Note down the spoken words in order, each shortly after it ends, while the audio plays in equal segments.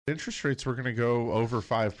Interest rates were going to go over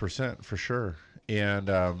 5% for sure. And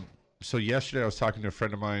so yesterday I was talking to a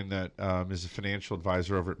friend of mine that is a financial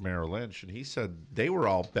advisor over at Merrill Lynch, and he said they were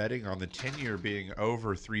all betting on the 10-year being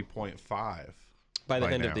over 3.5 by the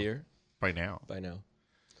end now. of the year. By now.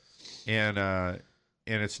 And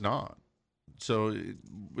it's not. So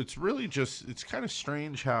it's really just, it's kind of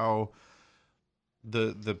strange how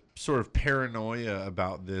the sort of paranoia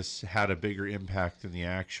about this had a bigger impact than the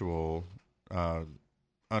actual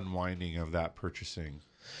unwinding of that purchasing.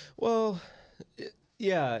 Well,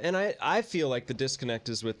 yeah, and I feel like the disconnect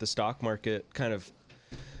is with the stock market kind of,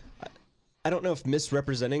 I don't know if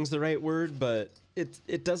misrepresenting is the right word, but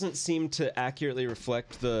it doesn't seem to accurately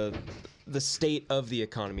reflect the state of the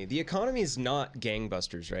economy. The economy is not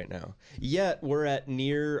gangbusters right now. Yet we're at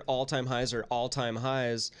near all-time highs or all-time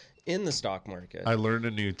highs in the stock market. I learned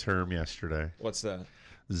a new term yesterday. What's that?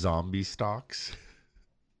 Zombie stocks.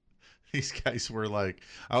 These guys were like,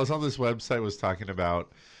 I was on this website was talking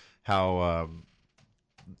about how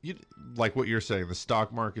like what you're saying, the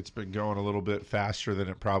stock market's been going a little bit faster than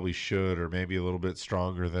it probably should, or maybe a little bit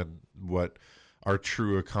stronger than what our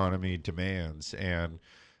true economy demands,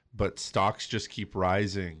 but stocks just keep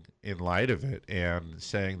rising in light of it, and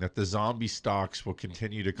saying that the zombie stocks will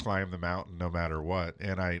continue to climb the mountain no matter what.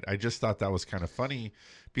 And I just thought that was kind of funny,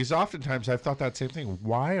 because oftentimes I've thought that same thing.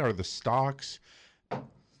 Why are the stocks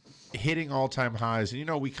hitting all-time highs?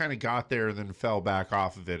 And we kind of got there and then fell back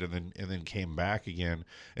off of it, and then came back again.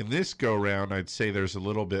 And this go round, I'd say there's a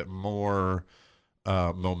little bit more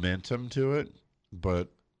momentum to it, but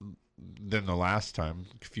than the last time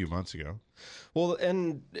a few months ago. Well,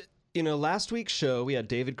 and last week's show we had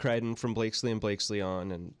David Crichton from Blakesley and Blakesley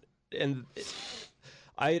on, and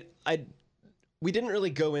we didn't really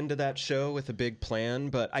go into that show with a big plan,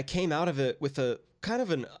 but I came out of it with a kind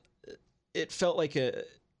of it felt like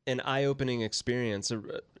an eye-opening experience.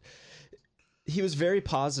 He was very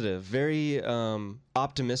positive, very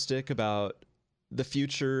optimistic about the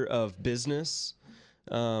future of business,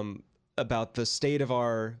 about the state of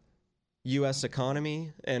our U.S.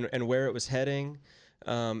 economy and where it was heading.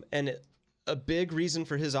 A big reason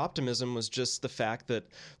for his optimism was just the fact that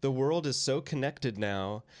the world is so connected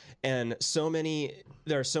now, and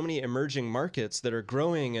there are so many emerging markets that are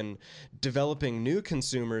growing and developing new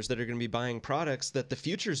consumers that are going to be buying products, that the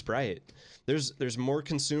future's bright. There's more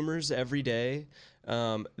consumers every day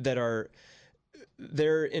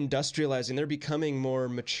they're industrializing, they're becoming more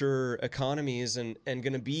mature economies and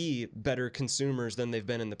going to be better consumers than they've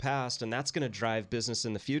been in the past, and that's going to drive business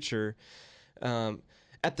in the future.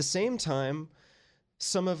 At the same time,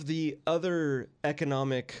 some of the other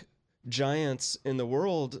economic giants in the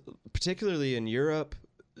world, particularly in Europe,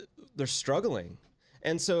 they're struggling.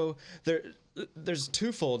 And so there's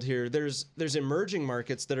twofold here. There's emerging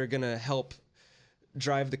markets that are going to help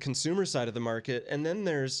drive the consumer side of the market, and then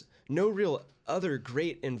there's no real other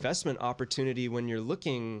great investment opportunity when you're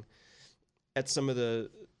looking at some of the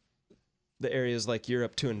areas like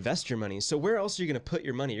Europe to invest your money. So where else are you going to put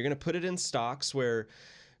your money? You're going to put it in stocks where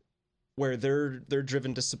they're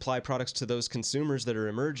driven to supply products to those consumers that are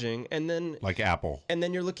emerging, and then like Apple. And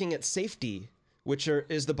then you're looking at safety, which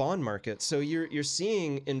is the bond market. So you're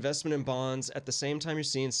seeing investment in bonds at the same time you're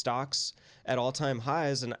seeing stocks at all-time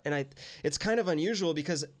highs, and it's kind of unusual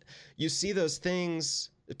because you see those things,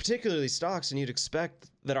 particularly stocks, and you'd expect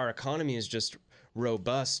that our economy is just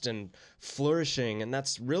robust and flourishing, and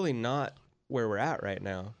that's really not where we're at right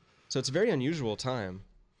now. So it's a very unusual time.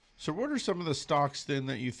 So what are some of the stocks then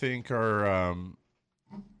that you think are,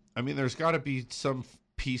 there's got to be some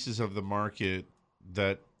pieces of the market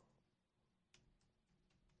that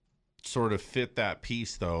sort of fit that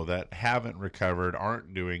piece, though, that haven't recovered,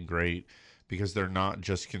 aren't doing great because they're not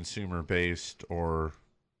just consumer-based or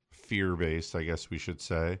fear-based, I guess we should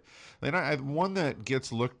say. And one that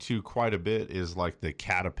gets looked to quite a bit is like the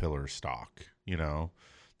Caterpillar stock,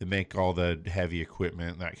 They make all the heavy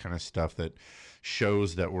equipment, that kind of stuff that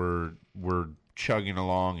shows that we're chugging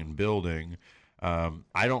along and building.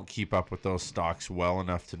 I don't keep up with those stocks well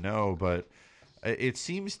enough to know, but it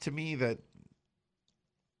seems to me that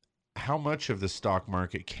how much of the stock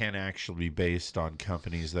market can actually be based on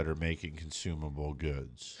companies that are making consumable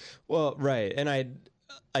goods? Well, right. And I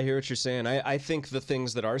hear what you're saying. I think the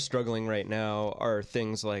things that are struggling right now are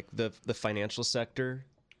things like the financial sector.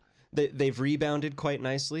 They've rebounded quite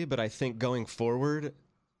nicely, but I think going forward,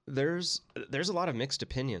 there's a lot of mixed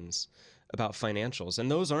opinions about financials, and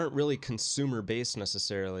those aren't really consumer based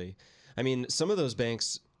necessarily. I mean, some of those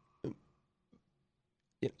banks,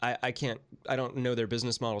 I don't know their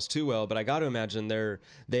business models too well, but I got to imagine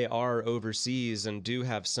they are overseas and do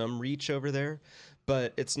have some reach over there,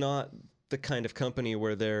 but it's not the kind of company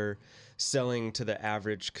where they're selling to the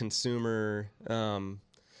average consumer,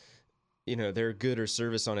 their good or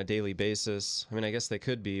service on a daily basis. I mean, I guess they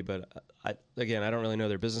could be, but I don't really know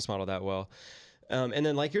their business model that well. And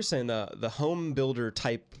then, like you're saying, the home builder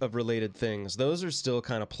type of related things, those are still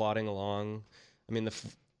kind of plodding along. I mean,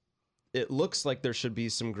 it looks like there should be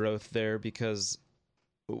some growth there because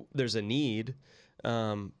there's a need.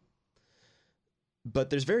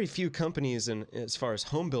 But there's very few companies, as far as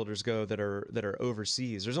home builders go, that are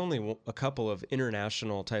overseas. There's only a couple of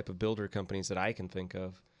international type of builder companies that I can think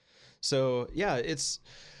of. So yeah, it's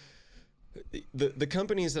the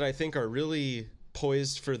companies that I think are really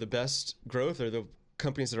poised for the best growth are the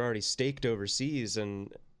companies that are already staked overseas and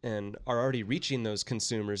are already reaching those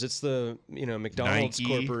consumers. It's the McDonald's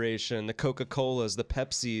Nike. Corporation, the Coca-Colas, the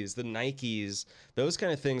Pepsis, the Nikes, those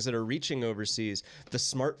kind of things that are reaching overseas. The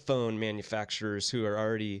smartphone manufacturers who are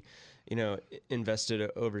already invested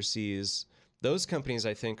overseas. Those companies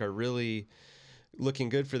I think are really looking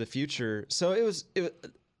good for the future. So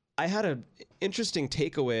I had an interesting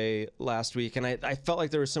takeaway last week, and I felt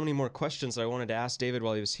like there were so many more questions that I wanted to ask David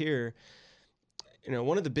while he was here.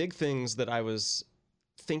 One of the big things that I was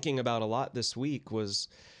thinking about a lot this week was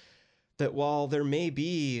that while there may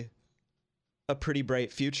be a pretty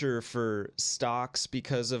bright future for stocks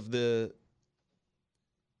because of the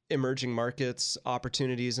emerging markets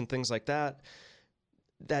opportunities and things like that,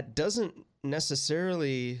 that doesn't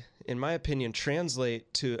necessarily, in my opinion,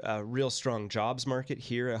 translate to a real strong jobs market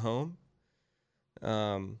here at home.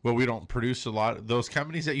 Well, we don't produce a lot. Those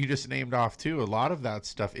companies that you just named off too, a lot of that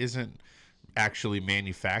stuff isn't actually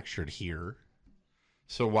manufactured here.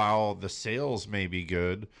 So while the sales may be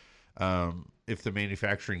good, if the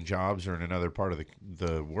manufacturing jobs are in another part of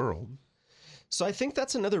the world. So I think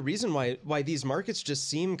that's another reason why these markets just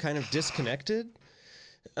seem kind of disconnected.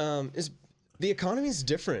 Is the economy's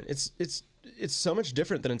different. It's so much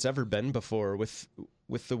different than it's ever been before with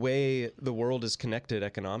the way the world is connected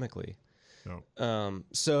economically. Oh.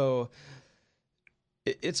 So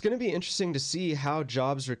it's going to be interesting to see how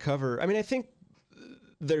jobs recover. I mean, I think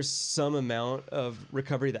there's some amount of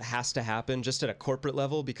recovery that has to happen just at a corporate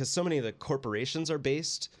level because so many of the corporations are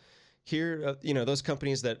based here. Those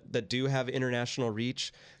companies that do have international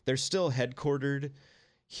reach, they're still headquartered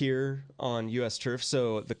here on U.S. turf.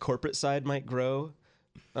 So the corporate side might grow.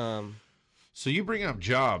 So you bring up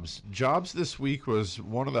jobs. Jobs this week was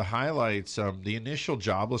one of the highlights. The initial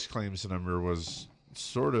jobless claims number was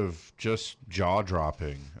sort of just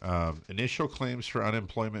jaw-dropping. Initial claims for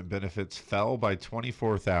unemployment benefits fell by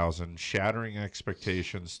 24,000, shattering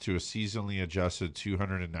expectations to a seasonally adjusted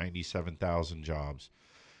 297,000 jobs.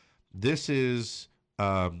 This is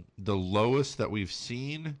the lowest that we've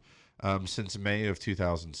seen since May of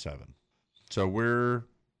 2007. So we're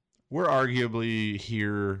arguably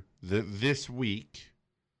here this week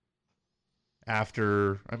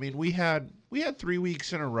after, I mean, we had 3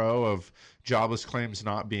 weeks in a row of jobless claims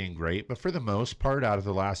not being great, but for the most part, out of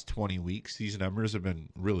the last 20 weeks, these numbers have been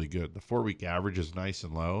really good. The 4-week average is nice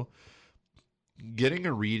and low. Getting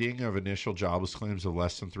a reading of initial jobless claims of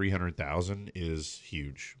less than 300,000 is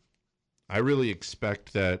huge. I really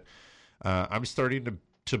expect that I'm starting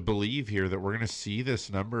to believe here that we're going to see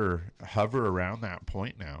this number hover around that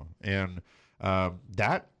point now. And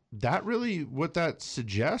that really, what that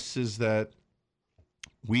suggests is that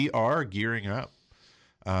we are gearing up.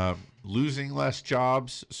 Losing less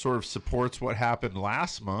jobs sort of supports what happened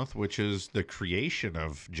last month, which is the creation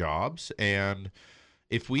of jobs. And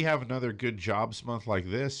if we have another good jobs month like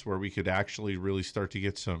this, where we could actually really start to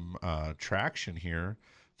get some traction here,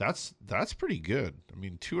 that's pretty good. I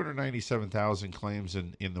mean, 297,000 claims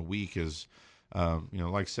in the week is,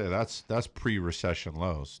 like I said, that's pre-recession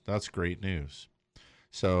lows. That's great news.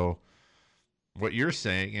 So what you're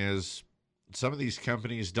saying is some of these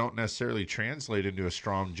companies don't necessarily translate into a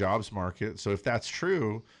strong jobs market. So if that's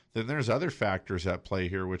true, then there's other factors at play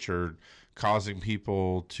here, which are causing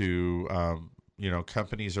people to,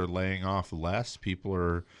 companies are laying off less. People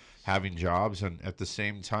are having jobs. And at the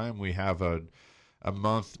same time, we have a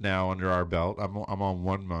month now under our belt. I'm on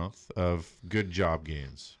 1 month of good job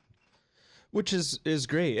gains, which is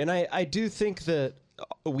great. And I do think that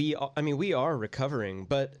we are recovering,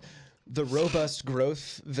 but the robust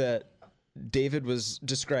growth that David was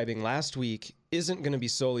describing last week isn't going to be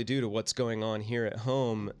solely due to what's going on here at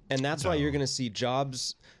home. And that's why you're going to see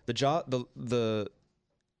the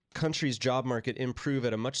country's job market improve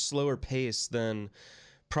at a much slower pace than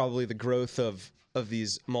probably the growth of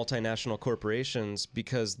these multinational corporations,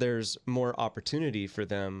 because there's more opportunity for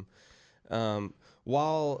them.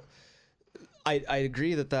 While I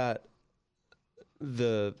agree that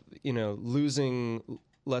losing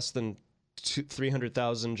less than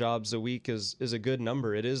 300,000 jobs a week is a good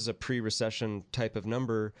number. It is a pre-recession type of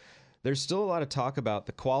number. There's still a lot of talk about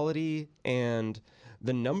the quality and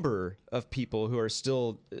the number of people who are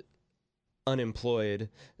still unemployed.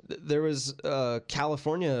 There was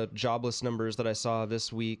California jobless numbers that I saw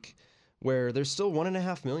this week where there's still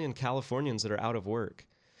 1.5 million Californians that are out of work.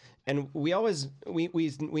 And we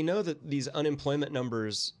know that these unemployment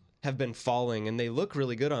numbers have been falling and they look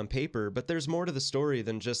really good on paper, but there's more to the story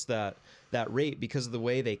than just that rate because of the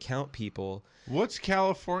way they count people. What's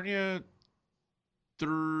California?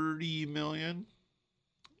 30 million?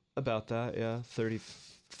 About that, yeah.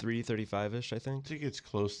 33, 35-ish, I think. I think it's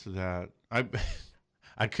close to that.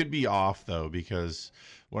 I could be off though, because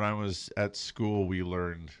when I was at school, we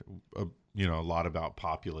learned a lot about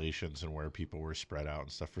populations and where people were spread out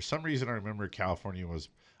and stuff. For some reason, I remember California was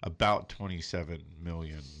about 27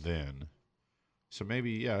 million then. So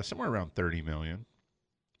maybe, somewhere around 30 million.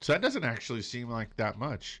 So that doesn't actually seem like that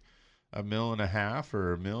much. 1.5 million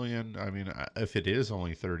or 1 million. I mean, if it is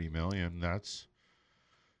only 30 million, that's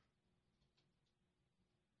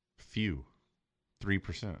few.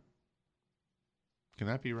 3%. Can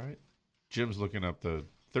that be right? Jim's looking up the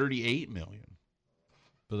 38 million.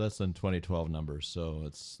 But that's in 2012 numbers, so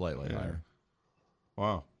it's slightly higher.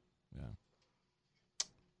 Wow. Yeah.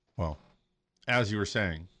 Well, as you were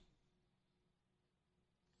saying,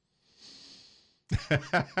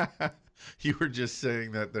 you were just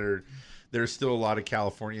saying that there's still a lot of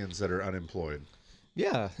Californians that are unemployed.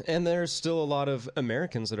 Yeah, and there's still a lot of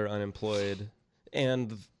Americans that are unemployed.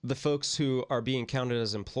 And the folks who are being counted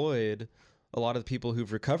as employed, a lot of the people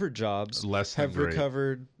who've recovered jobs have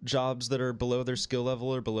recovered jobs that are below their skill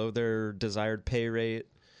level or below their desired pay rate.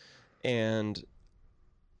 And,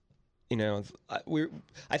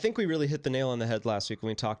 I think we really hit the nail on the head last week when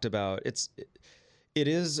we talked about it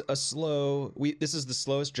is a slow. This is the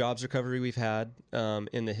slowest jobs recovery we've had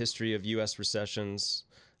in the history of U.S. recessions,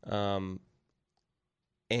 and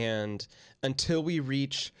until we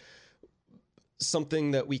reach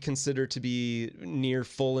something that we consider to be near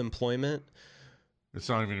full employment, it's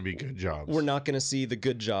not even going to be good jobs. We're not going to see the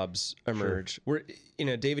good jobs emerge. Sure.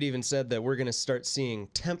 David even said that we're going to start seeing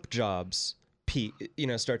temp jobs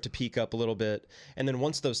start to peak up a little bit. And then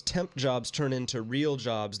once those temp jobs turn into real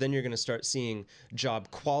jobs, then you're going to start seeing job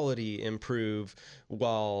quality improve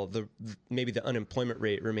while maybe the unemployment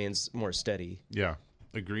rate remains more steady. Yeah,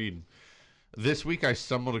 agreed. This week I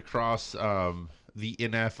stumbled across the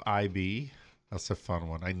NFIB. That's a fun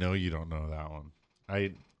one. I know you don't know that one.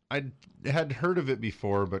 I had heard of it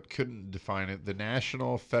before, but couldn't define it. The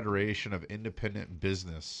National Federation of Independent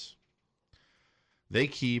Business. They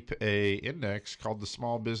keep a index called the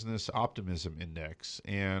Small Business Optimism Index,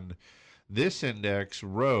 and this index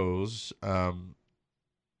rose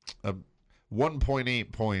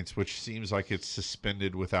 1.8 points, which seems like it's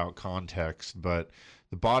suspended without context. But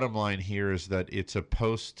the bottom line here is that it's a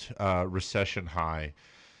post-recession high.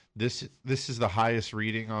 This is the highest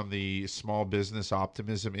reading on the Small Business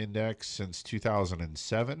Optimism Index since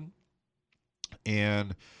 2007,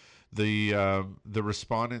 and the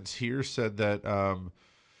respondents here said that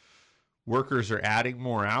workers are adding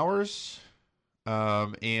more hours,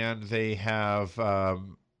 and they have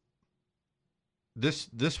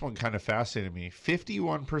this one kind of fascinated me.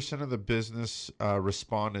 51% of the business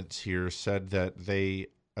respondents here said that they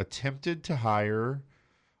attempted to hire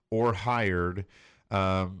or hired.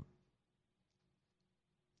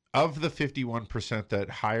 Of the 51% that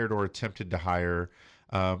hired or attempted to hire,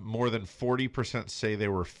 more than 40% say they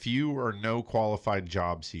were few or no qualified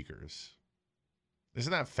job seekers.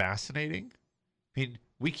 Isn't that fascinating? I mean,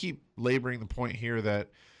 we keep laboring the point here that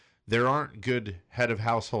there aren't good head of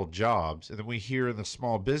household jobs. And then we hear in the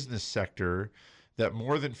small business sector that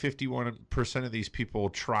more than 51% of these people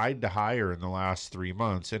tried to hire in the last 3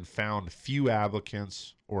 months and found few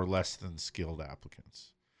applicants or less than skilled applicants.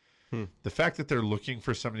 The fact that they're looking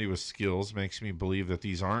for somebody with skills makes me believe that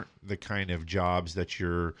these aren't the kind of jobs that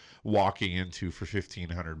you're walking into for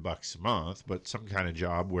 $1,500 a month, but some kind of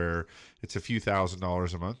job where it's a few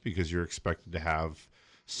 $1,000s a month because you're expected to have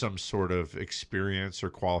some sort of experience or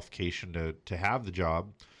qualification to have the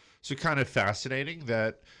job. So kind of fascinating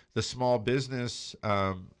that the small business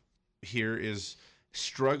here is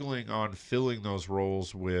struggling on filling those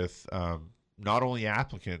roles with not only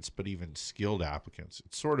applicants, but even skilled applicants.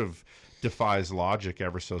 It sort of defies logic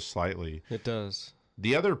ever so slightly. It does.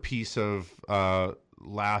 The other piece of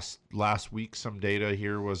last week, some data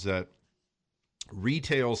here was that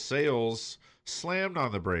retail sales slammed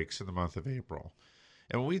on the brakes in the month of April.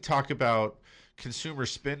 And when we talk about consumer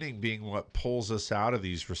spending being what pulls us out of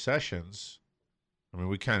these recessions, I mean,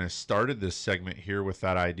 we kind of started this segment here with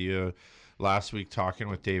that idea last week talking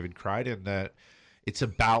with David Crichton that it's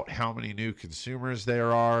about how many new consumers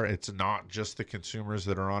there are. It's not just the consumers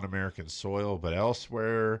that are on American soil, but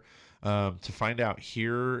elsewhere. To find out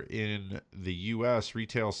here in the U.S.,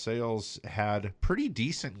 retail sales had pretty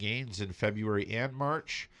decent gains in February and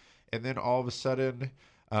March. And then all of a sudden,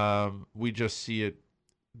 we just see it.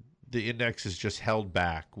 The index is just held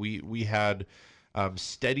back. We had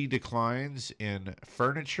steady declines in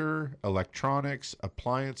furniture, electronics,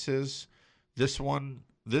 appliances.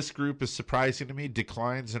 This group is surprising to me.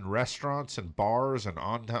 Declines in restaurants and bars and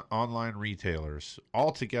online retailers.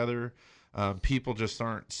 Altogether, people just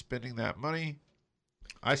aren't spending that money.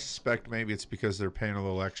 I suspect maybe it's because they're paying a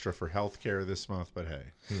little extra for healthcare this month, but hey,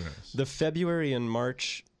 who knows? The February and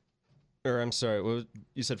March, or I'm sorry,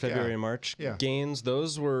 you said February and March gains,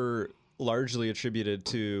 those were largely attributed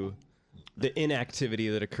to the inactivity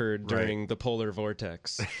that occurred during the polar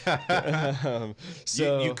vortex.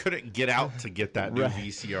 So you couldn't get out to get that new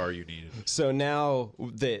VCR you needed. So now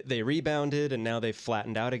they rebounded and now they've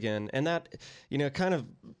flattened out again. And that, kind of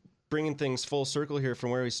bringing things full circle here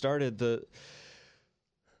from where we started,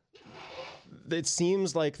 it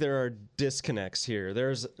seems like there are disconnects here.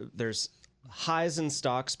 There's highs in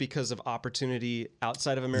stocks because of opportunity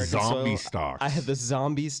outside of American zombie soil. Stocks. I had the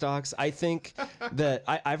zombie stocks. I think that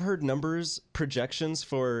I've heard projections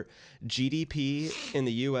for GDP in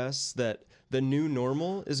the U.S. that the new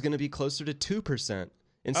normal is going to be closer to 2%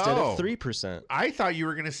 instead of 3%. I thought you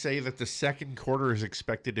were going to say that the second quarter is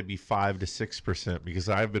expected to be 5 to 6% because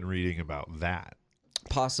I've been reading about that.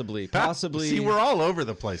 Possibly. See, we're all over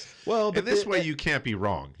the place. Well, but this way you can't be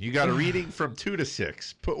wrong. You got a reading from 2 to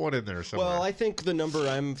 6. Put one in there somewhere. Well, I think the number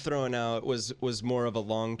I'm throwing out was more of a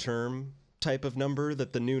long-term type of number,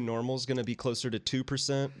 that the new normal is going to be closer to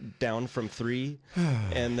 2%, down from 3%,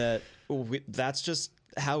 and that's just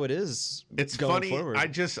how it is. It's going funny. forward.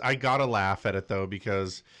 I gotta laugh at it though,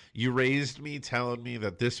 because you raised me telling me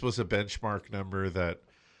that this was a benchmark number, that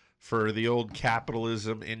for the old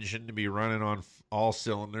capitalism engine to be running on all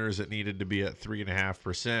cylinders, it needed to be at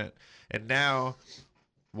 3.5%. And now,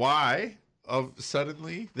 why?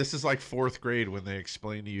 Suddenly, this is like 4th grade when they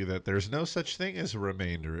explain to you that there's no such thing as a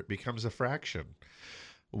remainder. It becomes a fraction.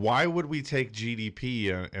 Why would we take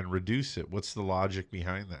GDP and reduce it? What's the logic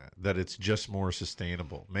behind that? That it's just more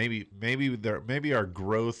sustainable. Maybe our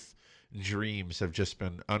growth dreams have just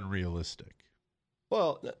been unrealistic.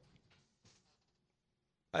 Well,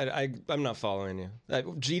 I'm not following you.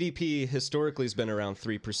 GDP historically has been around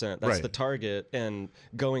 3%. That's the target. And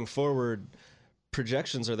going forward,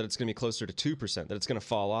 projections are that it's going to be closer to 2%, that it's going to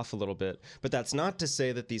fall off a little bit. But that's not to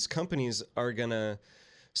say that these companies are going to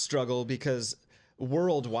struggle, because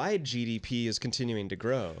worldwide GDP is continuing to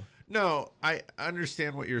grow. No, I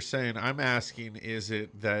understand what you're saying. I'm asking,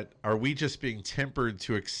 are we just being tempered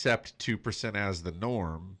to accept 2% as the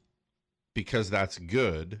norm because that's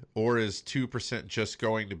good, or is 2% just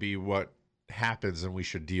going to be what happens and we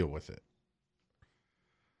should deal with it?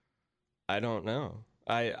 I don't know.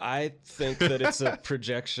 I think that it's a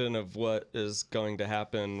projection of what is going to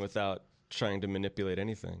happen without trying to manipulate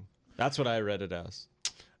anything. That's what I read it as.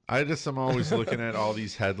 I'm always looking at all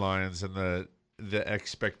these headlines and the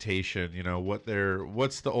expectation,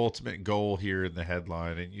 what's the ultimate goal here in the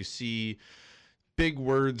headline? And you see big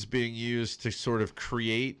words being used to sort of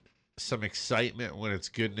create some excitement when it's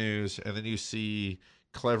good news, and then you see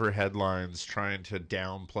clever headlines trying to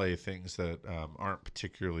downplay things that aren't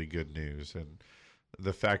particularly good news. And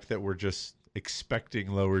the fact that we're just expecting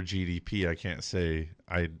lower GDP, I can't say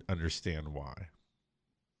I understand why.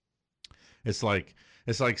 It's like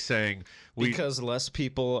saying because less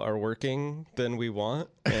people are working than we want,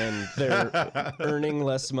 and they're earning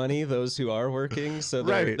less money, those who are working, so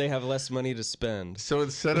they have less money to spend. So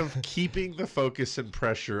instead of keeping the focus and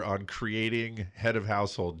pressure on creating head of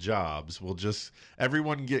household jobs, we'll just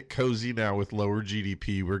everyone get cozy now with lower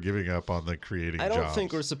GDP. We're giving up on the creating jobs. I don't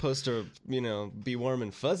think we're supposed to, be warm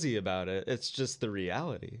and fuzzy about it. It's just the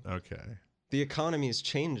reality. Okay. The economy is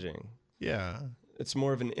changing. Yeah. It's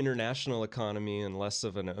more of an international economy and less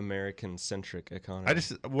of an American-centric economy.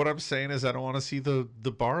 What I'm saying is I don't want to see the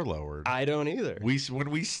bar lowered. I don't either.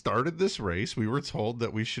 When we started this race, we were told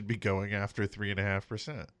that we should be going after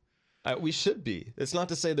 3.5%. We should be. It's not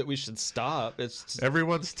to say that we should stop.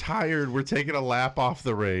 Everyone's tired. We're taking a lap off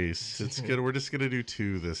the race. It's good. We're just gonna do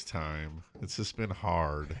 2 this time. It's just been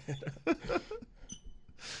hard.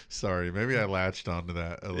 Sorry, maybe I latched onto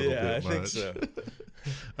that a little bit much. Yeah, I think so.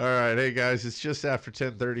 All right, hey guys, it's just after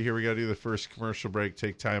 10:30 here. We got to do the first commercial break.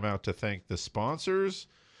 Take time out to thank the sponsors.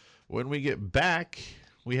 When we get back,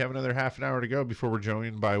 we have another half an hour to go before we're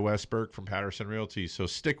joined by Wes Burke from Patterson Realty. So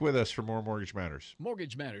stick with us for more Mortgage Matters.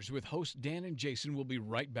 Mortgage Matters with host Dan and Jason will be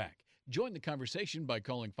right back. Join the conversation by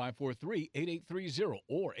calling 543-8830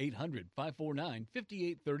 or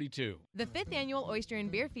 800-549-5832. The 5th Annual Oyster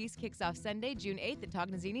and Beer Feast kicks off Sunday, June 8th at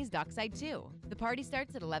Tognazini's Dockside 2. The party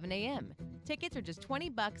starts at 11 a.m. Tickets are just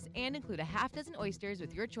 $20 and include a half dozen oysters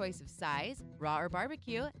with your choice of size, raw or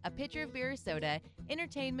barbecue, a pitcher of beer or soda,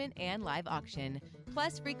 entertainment, and live auction.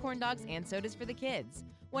 Plus free corn dogs and sodas for the kids.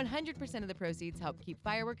 100% of the proceeds help keep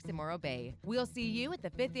fireworks in Morro Bay. We'll see you at the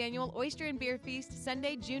 5th Annual Oyster and Beer Feast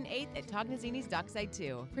Sunday, June 8th at Tognazini's Dockside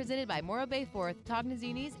 2. Presented by Morro Bay 4th,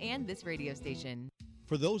 Tognazini's, and this radio station.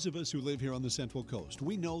 For those of us who live here on the Central Coast,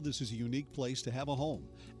 we know this is a unique place to have a home.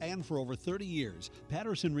 And for over 30 years,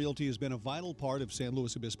 Patterson Realty has been a vital part of San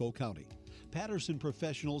Luis Obispo County. Patterson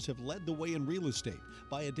professionals have led the way in real estate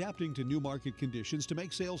by adapting to new market conditions to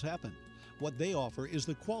make sales happen. What they offer is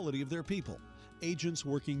the quality of their people. Agents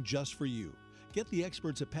working just for you. Get the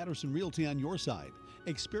experts at Patterson Realty on your side.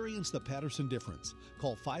 Experience the Patterson difference.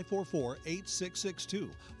 Call 544-8662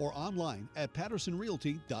 or online at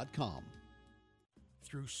pattersonrealty.com.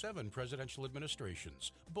 Through 7 presidential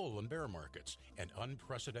administrations, bull and bear markets, and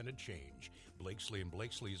unprecedented change, Blakesley &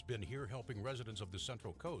 Blakesley has been here helping residents of the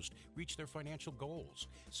Central Coast reach their financial goals.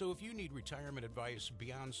 So if you need retirement advice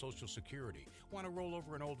beyond Social Security, want to roll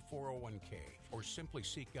over an old 401k, or simply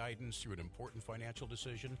seek guidance through an important financial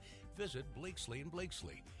decision, visit Blakesley &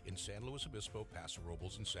 Blakesley in San Luis Obispo, Paso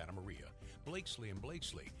Robles, and Santa Maria. Blakesley &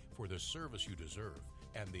 Blakesley for the service you deserve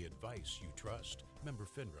and the advice you trust. Member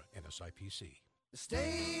FINRA and SIPC. The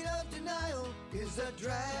state of denial is a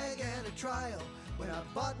drag and a trial. When I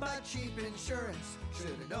bought my cheap insurance, should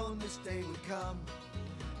have known this day would come.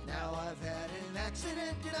 Now I've had an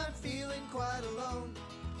accident and I'm feeling quite alone.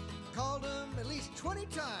 Called them at least 20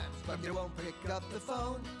 times, but they won't pick up the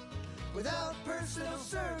phone. Without personal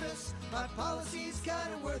service, my policy's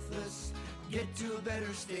kind of worthless. Get to a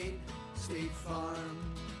better state, State Farm.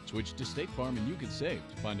 Switch to State Farm and you can save.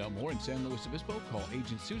 To find out more in San Luis Obispo, call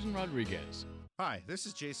Agent Susan Rodriguez. Hi, this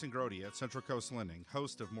is Jason Grody at Central Coast Lending,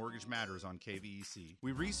 host of Mortgage Matters on KVEC.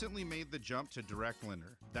 We recently made the jump to direct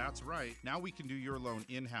lender. That's right, now we can do your loan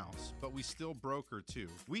in-house, but we still broker too.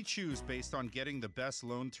 We choose based on getting the best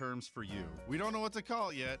loan terms for you. We don't know what to call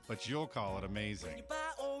it yet, but you'll call it amazing. When you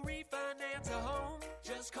buy or refinance a home,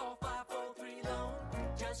 just call 543-LOAN.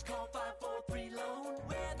 Just call 543-LOAN.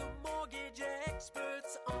 We're the mortgage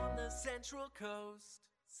experts on the Central Coast.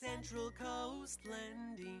 Central Coast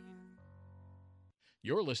Lending.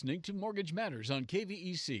 You're listening to Mortgage Matters on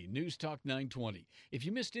KVEC News Talk 920. If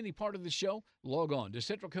you missed any part of the show, log on to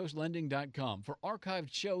centralcoastlending.com for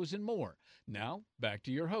archived shows and more. Now, back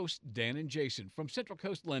to your hosts, Dan and Jason from Central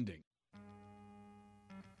Coast Lending.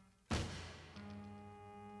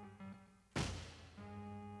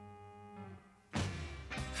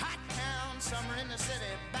 Hot town, summer in the city,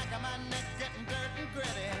 back of my neck getting dirt and gritty.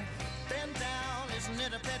 Bend down, isn't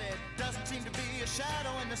it a pity? Doesn't seem to be a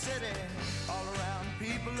shadow in the city. All around,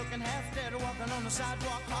 people looking half dead, walking on the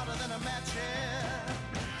sidewalk hotter than a match here.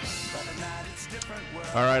 But at night it's different world.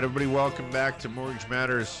 All right, everybody, welcome back to Mortgage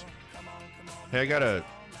Matters. Hey, I got a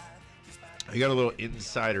little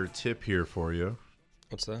insider tip here for you.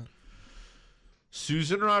 What's that?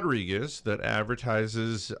 Susan Rodriguez, that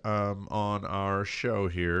advertises on our show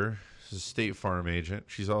here, is a State Farm agent.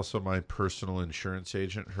 She's also my personal insurance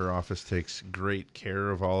agent. Her office takes great care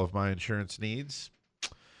of all of my insurance needs.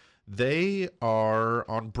 They are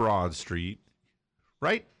on Broad Street,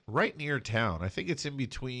 right near town. I think it's in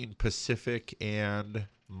between Pacific and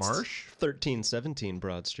Marsh. 1317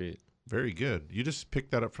 Broad Street. Very good. You just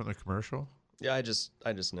picked that up from the commercial? Yeah, I just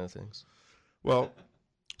know things. Well,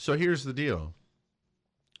 so here's the deal.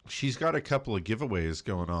 She's got a couple of giveaways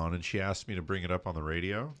going on, and she asked me to bring it up on the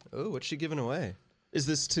radio. Oh, what's she giving away? Is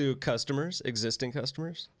this to customers, existing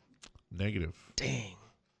customers? Negative. Dang.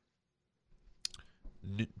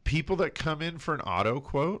 People that come in for an auto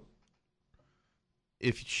quote,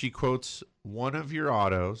 if she quotes one of your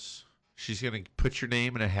autos, she's going to put your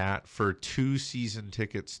name in a hat for 2 season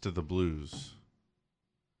tickets to the Blues.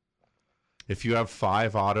 If you have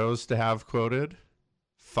 5 autos to have quoted,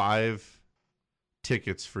 5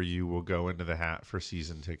 tickets for you will go into the hat for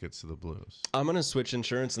season tickets to the Blues. I'm going to switch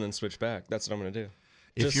insurance and then switch back. That's what I'm going to do.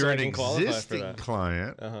 If Just you're so an I can qualify for existing that.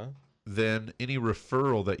 client, then any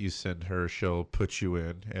referral that you send her, she'll put you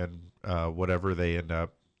in, and whatever they end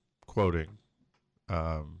up quoting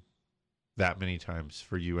that many times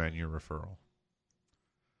for you and your referral.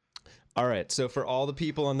 All right. So for all the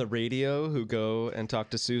people on the radio who go and talk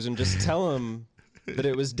to Susan, just tell them that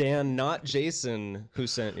it was Dan, not Jason, who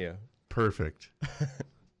sent you. Perfect.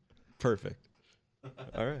 Perfect.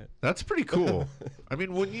 All right. That's pretty cool. I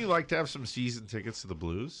mean, wouldn't you like to have some season tickets to the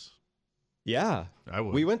Blues? Yeah. I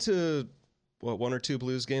would. We went to, one or two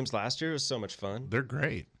Blues games last year. It was so much fun. They're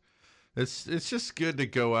great. It's just good to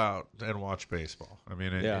go out and watch baseball. I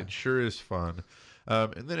mean, it sure is fun.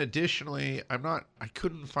 And then additionally, I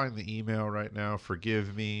couldn't find the email right now.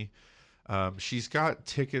 Forgive me. She's got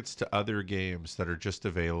tickets to other games that are just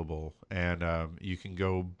available, and you can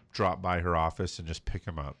go drop by her office and just pick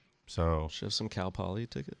them up. So she have some Cal Poly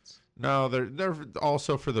tickets? No, they're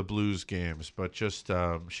also for the Blues games, but just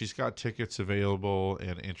she's got tickets available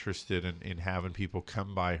and interested in having people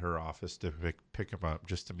come by her office to pick them up,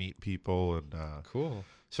 just to meet people. And cool.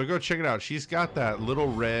 So go check it out. She's got that little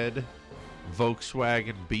red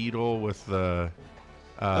Volkswagen Beetle with the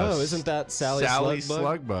isn't that Sally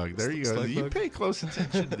Slugbug? There you go. You pay close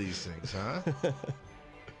attention to these things, huh?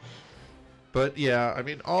 But yeah, I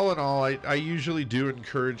mean, all in all, I usually do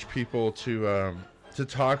encourage people to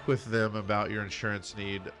talk with them about your insurance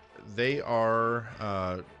need. They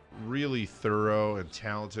are really thorough and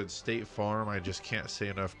talented. State Farm, I just can't say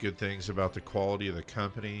enough good things about the quality of the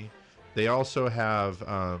company. They also have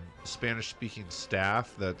Spanish-speaking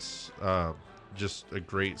staff that's just a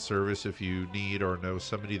great service if you need or know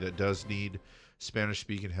somebody that does need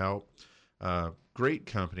Spanish-speaking help. Great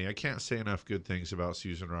company. I can't say enough good things about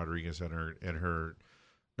Susan Rodriguez and her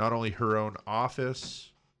not only her own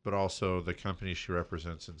office, but also the company she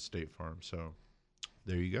represents in State Farm. So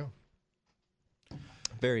there you go.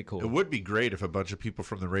 Very cool. It would be great if a bunch of people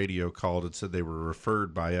from the radio called and said they were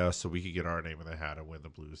referred by us so we could get our name in the hat and win the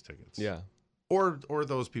Blues tickets. Yeah. Or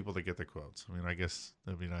those people that get the quotes. I mean, I guess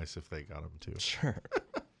it'd be nice if they got them too. Sure.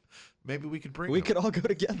 Maybe we could bring We them. could all go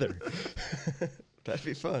together. That'd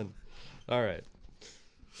be fun. All right.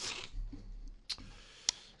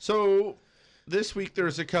 So this week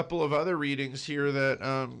there's a couple of other readings here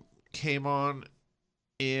that came on,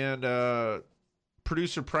 and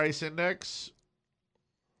Producer Price Index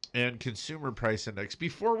and Consumer Price Index.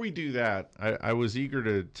 Before we do that, I was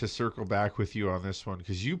eager to circle back with you on this one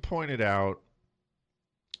because you pointed out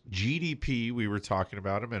GDP, we were talking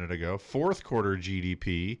about a minute ago. Fourth quarter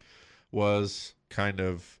GDP was kind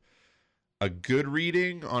of a good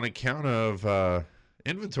reading on account of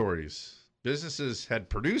inventories. Businesses had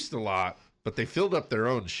produced a lot, but they filled up their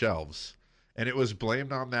own shelves, and it was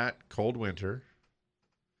blamed on that cold winter.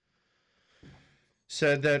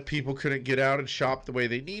 Said that people couldn't get out and shop the way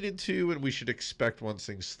they needed to, and we should expect once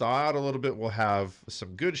things thaw out a little bit, we'll have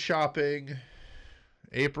some good shopping.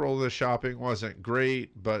 April, the shopping wasn't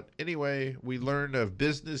great, but anyway, we learned of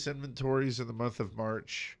business inventories in the month of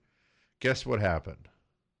March. Guess what happened?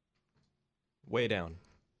 Way down.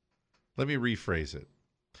 Let me rephrase it.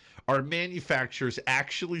 Are manufacturers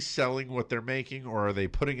actually selling what they're making, or are they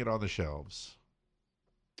putting it on the shelves?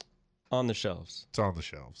 On the shelves. It's on the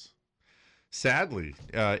shelves. Sadly,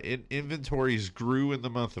 inventories grew in the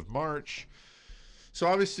month of March. So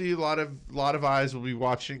obviously a lot of eyes will be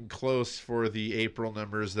watching close for the April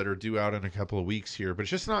numbers that are due out in a couple of weeks here. But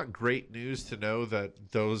it's just not great news to know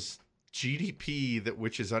that those GDP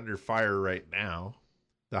which is under fire right now,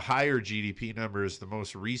 the higher GDP numbers, the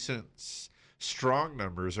most recent strong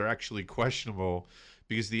numbers are actually questionable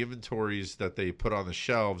because the inventories that they put on the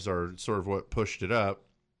shelves are sort of what pushed it up.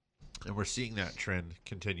 And we're seeing that trend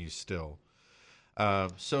continue still.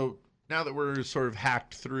 So now that we're sort of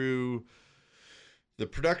hacked through the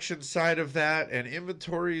production side of that and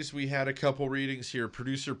inventories, we had a couple readings here.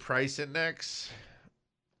 Producer Price Index.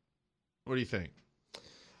 What do you think?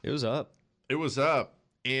 It was up. It was up.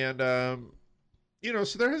 And,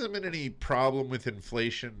 so there hasn't been any problem with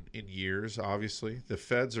inflation in years, obviously. The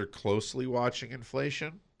feds are closely watching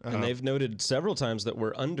inflation. And they've noted several times that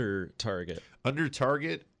we're under target. Under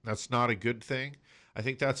target, that's not a good thing. I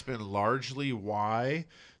think that's been largely why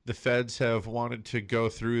the feds have wanted to go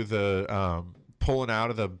through the pulling out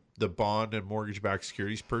of the bond and mortgage-backed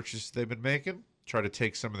securities purchases they've been making, try to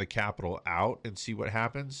take some of the capital out and see what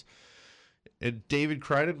happens. And David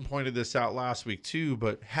Crichton pointed this out last week too,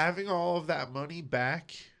 but having all of that money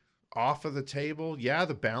back off of the table, yeah,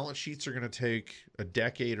 the balance sheets are going to take a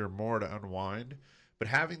decade or more to unwind, but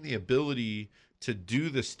having the ability to do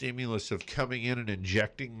the stimulus of coming in and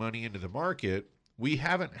injecting money into the market, we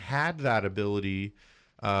haven't had that ability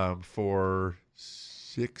for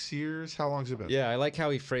 6 years. How long has it been? Yeah, I like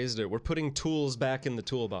how he phrased it. We're putting tools back in the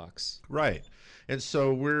toolbox. Right. And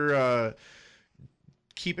so we're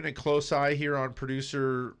keeping a close eye here on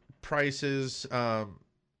producer prices. The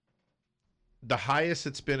highest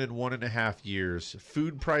it's been in 1.5 years.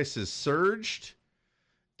 Food prices surged,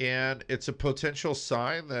 and it's a potential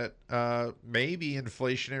sign that maybe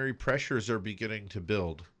inflationary pressures are beginning to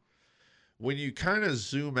build. when you kind of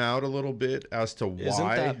zoom out a little bit as to Isn't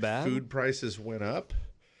why that bad? food prices went up,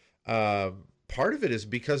 part of it is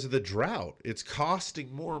because of the drought. It's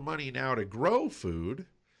costing more money now to grow food.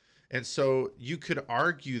 And so you could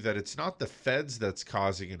argue that it's not the feds that's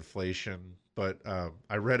causing inflation, but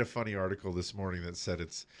I read a funny article this morning that said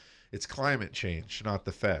it's climate change, not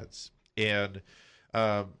the feds. And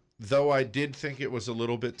though I did think it was a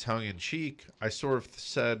little bit tongue-in-cheek, I sort of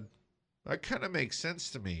said, that kind of makes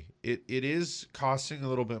sense to me. It is costing a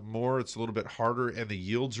little bit more. It's a little bit harder, and the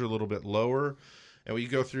yields are a little bit lower. And when you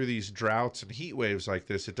go through these droughts and heat waves like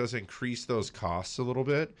this, it does increase those costs a little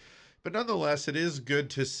bit. But nonetheless, it is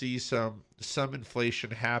good to see some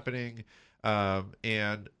inflation happening.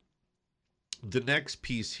 And the next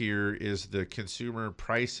piece here is the Consumer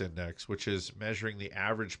Price Index, which is measuring the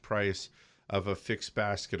average price of a fixed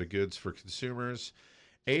basket of goods for consumers.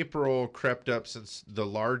 April crept up since the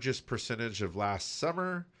largest percentage of last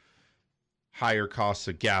summer. Higher costs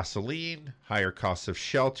of gasoline, higher costs of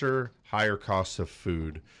shelter, higher costs of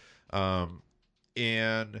food. And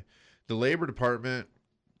the Labor Department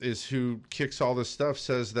is who kicks all this stuff,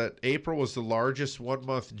 says that April was the largest 1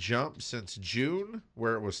 month jump since June,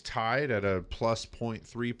 where it was tied at a plus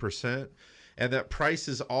 0.3%, and that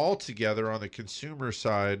prices altogether on the consumer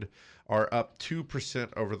side are up 2%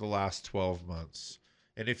 over the last 12 months.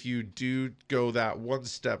 And if you do go that one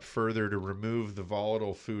step further to remove the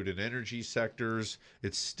volatile food and energy sectors,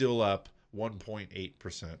 it's still up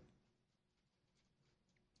 1.8%.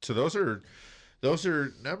 So those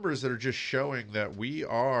are numbers that are just showing that we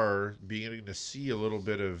are beginning to see a little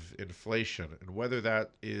bit of inflation, and whether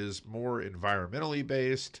that is more environmentally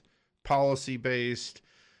based, policy based,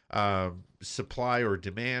 supply or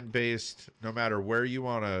demand based, no matter where you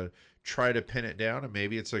want to try to pin it down, and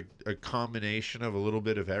maybe it's a combination of a little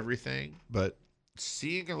bit of everything, but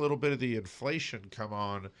seeing a little bit of the inflation come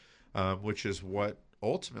on, which is what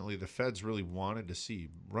ultimately the feds really wanted to see,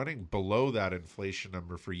 running below that inflation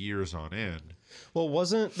number for years on end. Well,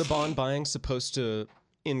 wasn't the bond buying supposed to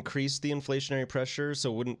increase the inflationary pressure,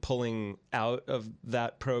 so wouldn't pulling out of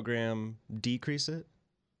that program decrease it?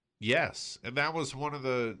 Yes, and that was one of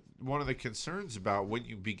the concerns about when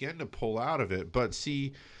you begin to pull out of it. But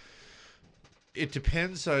see, it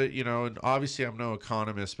depends, and obviously I'm no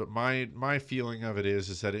economist, but my feeling of it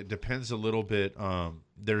is that it depends a little bit.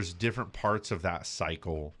 There's different parts of that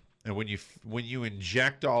cycle, and when you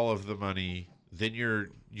inject all of the money, then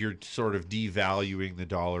you're sort of devaluing the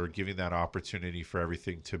dollar, giving that opportunity for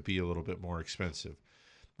everything to be a little bit more expensive.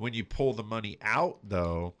 When you pull the money out,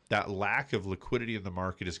 though, that lack of liquidity in the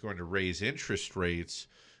market is going to raise interest rates,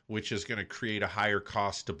 which is going to create a higher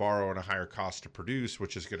cost to borrow and a higher cost to produce,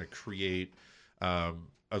 which is going to create a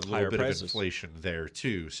little Higher bit prices. of inflation there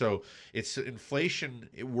too. So it's inflation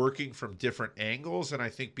working from different angles. And I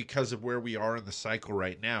think because of where we are in the cycle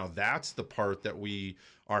right now, that's the part that we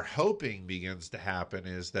are hoping begins to happen,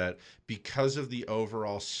 is that because of the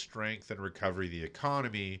overall strength and recovery of the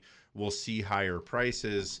economy, we'll see higher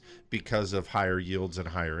prices because of higher yields and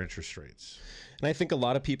higher interest rates. And I think a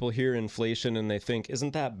lot of people hear inflation and they think,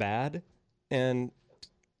 isn't that bad? And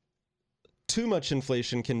too much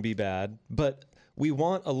inflation can be bad, but we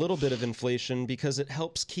want a little bit of inflation because it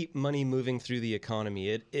helps keep money moving through the economy.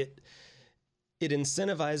 It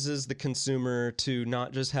incentivizes the consumer to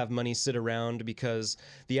not just have money sit around, because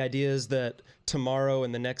the idea is that tomorrow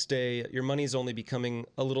and the next day, your money's only becoming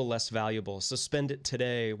a little less valuable. So spend it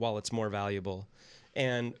today while it's more valuable.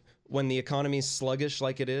 And when the economy's sluggish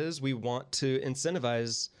like it is, we want to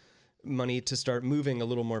incentivize money to start moving a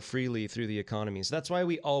little more freely through the economy. So that's why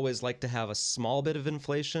we always like to have a small bit of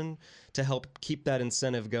inflation to help keep that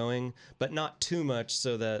incentive going, but not too much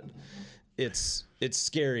so that it's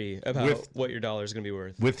scary about what your dollar is going to be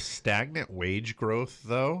worth. With stagnant wage growth,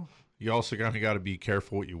 though, you also got to be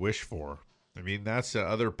careful what you wish for. I mean, that's the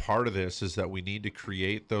other part of this, is that we need to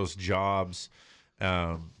create those jobs,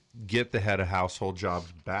 get the head of household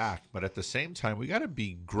jobs back, but at the same time, we got to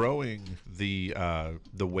be growing the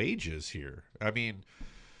wages here. I mean,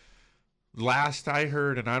 last I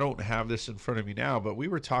heard, and I don't have this in front of me now, but we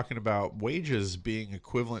were talking about wages being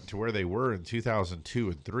equivalent to where they were in 2002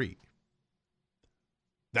 and 2003.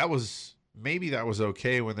 That was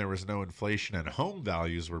okay when there was no inflation and home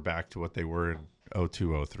values were back to what they were in 2002,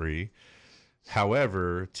 2003.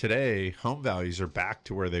 However, today, home values are back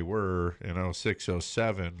to where they were in 2006,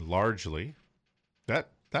 2007, largely. That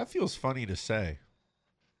feels funny to say,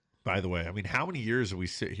 by the way. I mean, how many years do we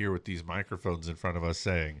sit here with these microphones in front of us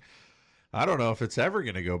saying, I don't know if it's ever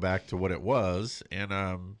going to go back to what it was.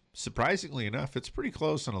 And surprisingly enough, it's pretty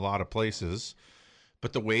close in a lot of places,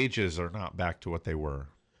 but the wages are not back to what they were.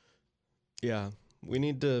 Yeah, we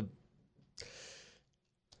need to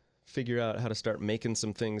figure out how to start making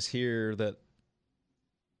some things here that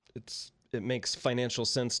it makes financial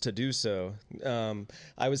sense to do so.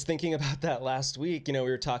 I was thinking about that last week. We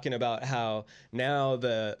were talking about how now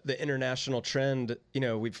the international trend,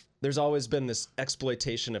 there's always been this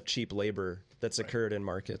exploitation of cheap labor that's occurred in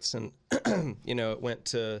markets. And, it went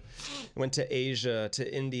to Asia,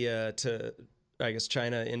 to India, to, I guess,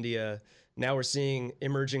 China, India. Now we're seeing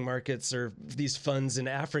emerging markets or these funds in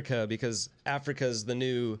Africa, because Africa's the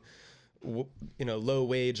new low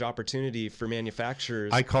wage opportunity for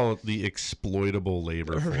manufacturers. I call it the exploitable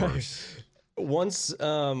labor force. Right. Once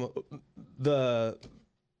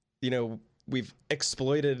we've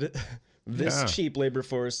exploited this cheap labor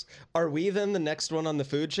force, are we then the next one on the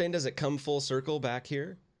food chain? Does it come full circle back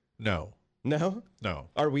here? No.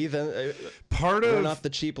 Are we then we're not the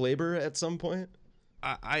cheap labor at some point?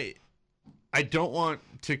 I don't want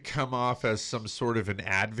to come off as some sort of an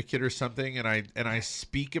advocate or something, and I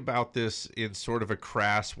speak about this in sort of a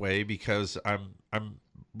crass way because I'm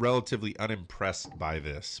relatively unimpressed by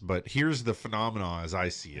this. But here's the phenomenon as I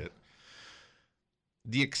see it.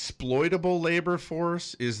 The exploitable labor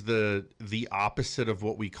force is the opposite of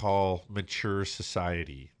what we call mature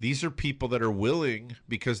society. These are people that are willing,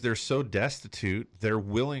 because they're so destitute, they're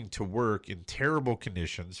willing to work in terrible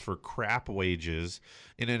conditions for crap wages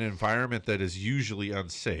in an environment that is usually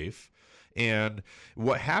unsafe. And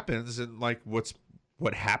what happens, and like what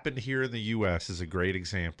happened here in the U.S. is a great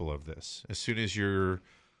example of this. As soon as your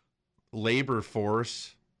labor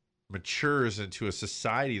force matures into a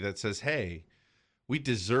society that says, hey, we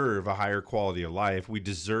deserve a higher quality of life. We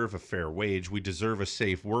deserve a fair wage. We deserve a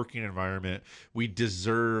safe working environment. We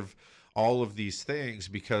deserve all of these things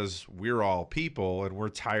because we're all people and we're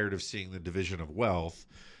tired of seeing the division of wealth.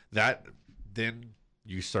 That then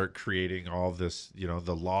you start creating all this,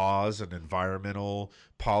 the laws and environmental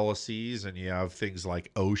policies, and you have things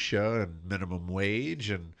like OSHA and minimum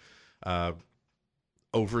wage and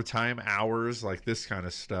overtime hours, like this kind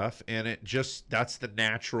of stuff. And that's the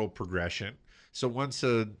natural progression. So once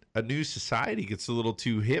a new society gets a little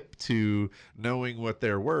too hip to knowing what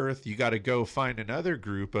they're worth, you got to go find another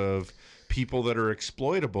group of people that are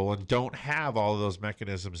exploitable and don't have all of those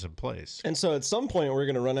mechanisms in place. And so at some point we're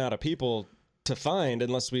going to run out of people to find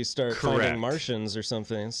unless we start finding Martians or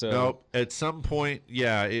something. So nope. At some point,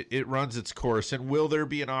 it runs its course. And will there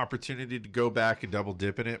be an opportunity to go back and double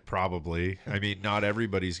dip in it? Probably. I mean, not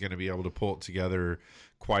everybody's going to be able to pull it together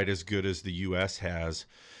quite as good as the U.S. has.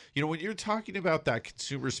 When you're talking about that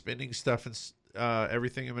consumer spending stuff and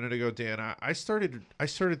everything a minute ago, Dan, I started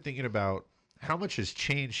thinking about how much has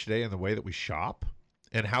changed today in the way that we shop,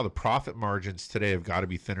 and how the profit margins today have got to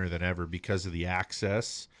be thinner than ever because of the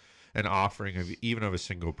access and offering of even of a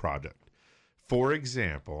single product. For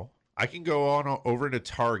example, I can go on over to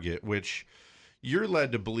Target, which you're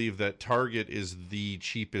led to believe that Target is the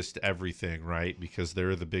cheapest everything, right? Because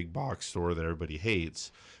they're the big box store that everybody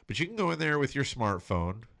hates. But you can go in there with your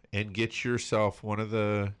smartphone and get yourself one of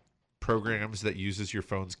the programs that uses your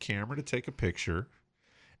phone's camera to take a picture,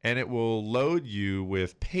 and it will load you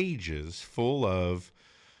with pages full of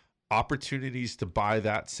opportunities to buy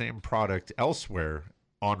that same product elsewhere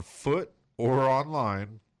on foot or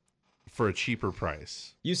online for a cheaper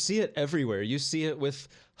price. You see it everywhere. You see it with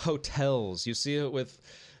hotels. You see it with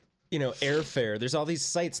airfare. There's all these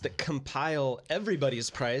sites that compile everybody's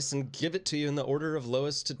price and give it to you in the order of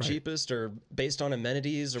lowest to cheapest, or based on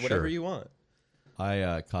amenities or whatever you want.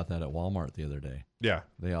 I caught that at Walmart the other day. Yeah.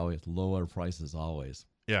 They always lower prices always.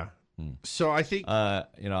 Yeah. So I think I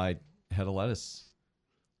head of lettuce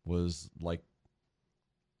was like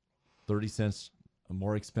 30 cents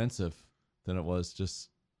more expensive than it was just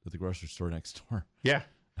at the grocery store next door. Yeah.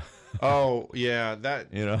 Oh yeah,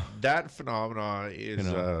 that phenomenon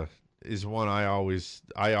is one I always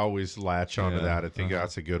latch onto that. I think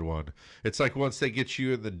that's a good one. It's like once they get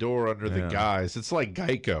you in the door under the guise, it's like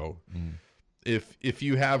Geico. If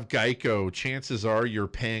you have Geico, chances are you're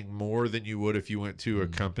paying more than you would if you went to a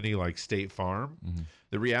company like State Farm.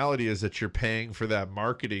 The reality is that you're paying for that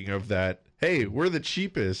marketing of that, hey, we're the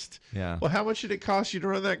cheapest. Yeah. Well, how much did it cost you to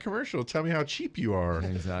run that commercial? Tell me how cheap you are.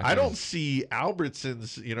 Exactly. I don't see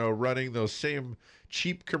Albertsons, running those same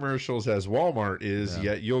cheap commercials as Walmart is,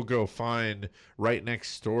 yet you'll go find right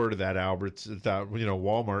next door to that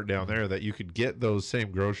Walmart down there that you could get those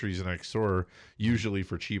same groceries next door, usually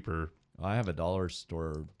for cheaper. I have a dollar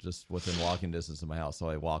store just within walking distance of my house, so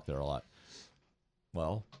I walk there a lot.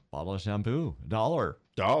 Well, bottle of shampoo, $1.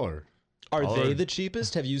 Are they the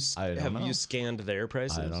cheapest? Have you know. You scanned their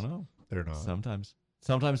prices? I don't know. They're not. Sometimes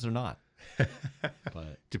they're not.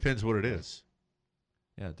 But depends what it is.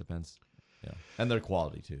 Yeah, it depends. Yeah, and their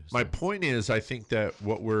quality too. My point is, I think that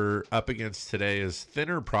what we're up against today is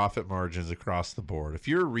thinner profit margins across the board. If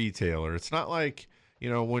you're a retailer, it's not like,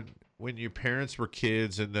 when your parents were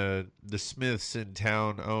kids and the Smiths in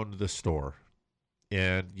town owned the store,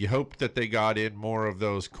 and you hoped that they got in more of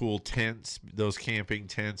those cool tents, those camping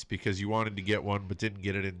tents, because you wanted to get one but didn't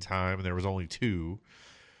get it in time, and there was only 2.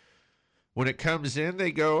 When it comes in,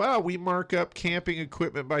 they go, oh, we mark up camping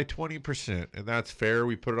equipment by 20%. And that's fair.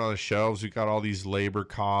 We put it on the shelves. We got all these labor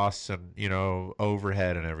costs and,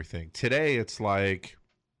 overhead and everything. Today, it's like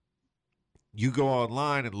you go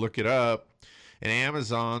online and look it up, and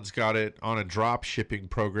Amazon's got it on a drop shipping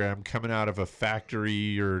program coming out of a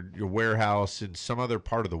factory or your warehouse in some other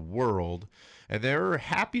part of the world. And they're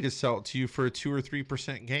happy to sell it to you for a 2 or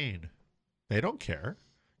 3% gain. They don't care.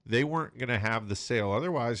 They weren't going to have the sale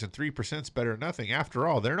otherwise, and 3% is better than nothing. After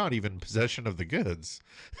all, they're not even in possession of the goods.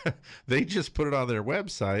 They just put it on their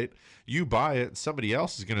website. You buy it, somebody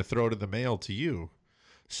else is going to throw it in the mail to you.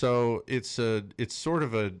 So it's sort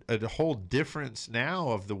of a whole difference now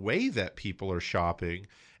of the way that people are shopping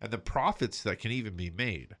and the profits that can even be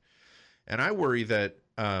made. And I worry that,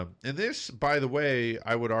 and this, by the way,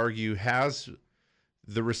 I would argue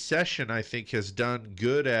the recession, I think, has done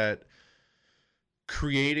good at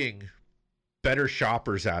creating better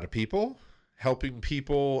shoppers out of people, helping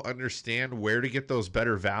people understand where to get those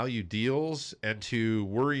better value deals and to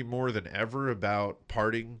worry more than ever about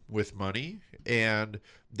parting with money. And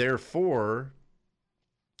therefore,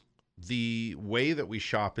 the way that we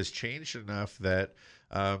shop has changed enough that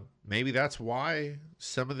maybe that's why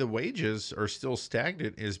some of the wages are still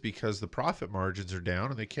stagnant, is because the profit margins are down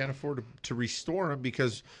and they can't afford to restore them,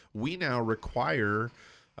 because we now require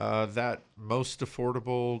that most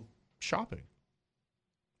affordable shopping.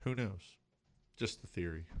 Who knows? Just the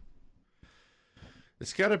theory.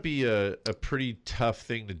 It's got to be a pretty tough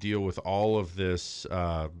thing to deal with all of this,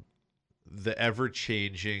 the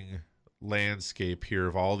ever-changing landscape here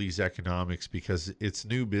of all these economics, because it's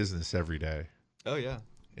new business every day. Oh yeah.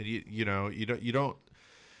 And you don't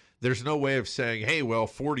there's no way of saying, hey, well,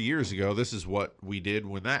 40 years ago, this is what we did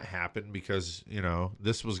when that happened, because,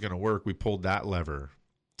 this was going to work. We pulled that lever.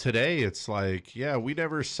 Today, it's like, yeah, we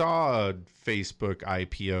never saw a Facebook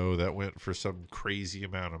IPO that went for some crazy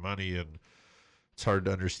amount of money, and it's hard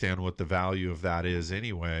to understand what the value of that is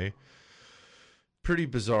anyway. Pretty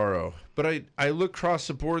bizarro. But I look across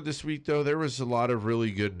the board this week, though, there was a lot of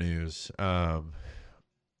really good news.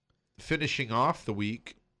 Finishing off the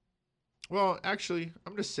week, well, actually,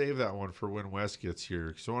 I'm going to save that one for when Wes gets here,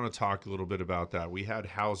 because I want to talk a little bit about that. We had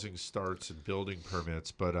housing starts and building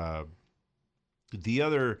permits, but the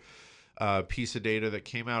other piece of data that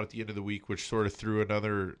came out at the end of the week, which sort of threw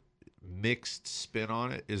another mixed spin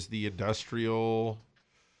on it, is the industrial.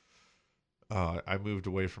 I moved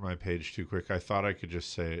away from my page too quick. I thought I could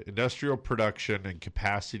just say it. Industrial production and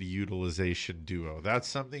capacity utilization duo. That's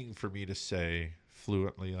something for me to say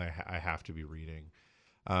fluently. I have to be reading.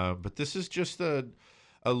 But this is just a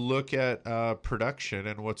look at production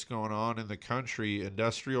and what's going on in the country.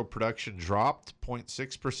 Industrial production dropped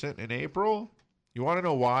 0.6% in April. You want to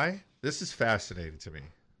know why? This is fascinating to me.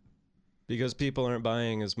 Because people aren't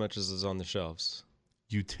buying as much as is on the shelves.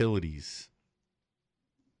 Utilities.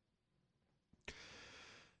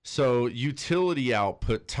 So utility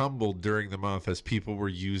output tumbled during the month as people were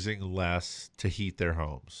using less to heat their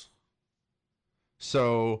homes.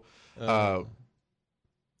 So,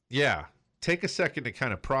 yeah, take a second to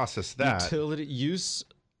kind of process that.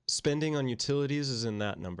 Spending on utilities is in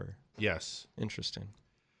that number. Yes. Interesting.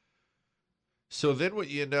 So then what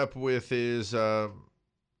you end up with is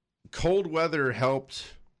cold weather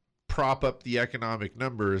helped prop up the economic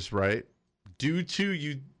numbers, right? Due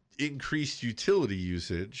to increased utility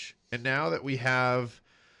usage. And now that we have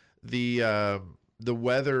the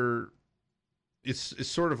weather, it's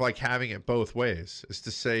sort of like having it both ways. Is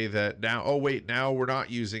to say that now, now we're not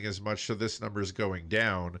using as much, so this number is going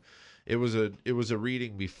down. It was a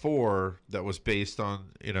reading before that was based on,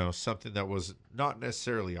 something that was not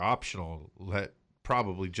necessarily optional,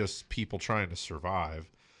 probably just people trying to survive.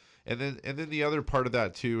 And then the other part of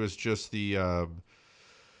that too is just the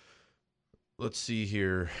let's see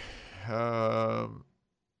here. The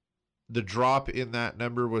drop in that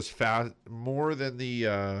number was more than the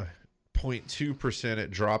 0.2%.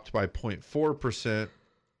 It dropped by 0.4%,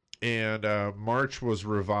 and March was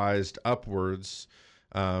revised upwards.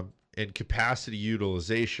 And capacity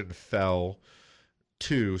utilization fell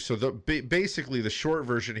too. So basically the short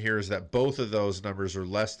version here is that both of those numbers are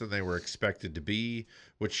less than they were expected to be,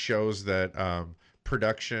 which shows that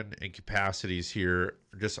production and capacities here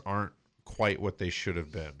just aren't quite what they should have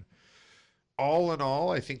been. all in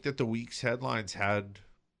all, I think that the week's headlines had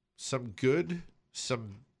some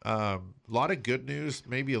lot of good news,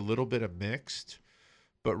 maybe a little bit of mixed,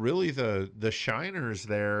 but really the shiners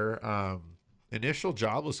there, initial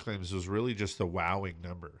jobless claims was really just a wowing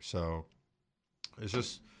number. So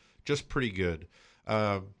it's just pretty good.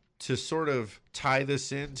 To sort of tie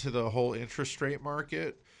this into the whole interest rate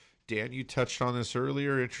market, Dan, you touched on this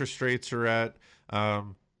earlier. Interest rates are at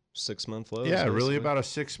 6-month lows. yeah, really basically. about a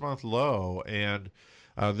 6-month low. And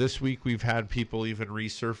this week we've had people even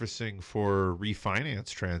resurfacing for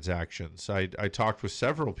refinance transactions. I talked with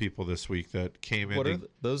several people this week that came What in. are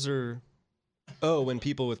those? Are when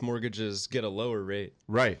people with mortgages get a lower rate.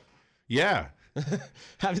 Right. Yeah.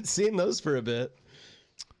 Haven't seen those for a bit.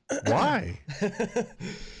 Why?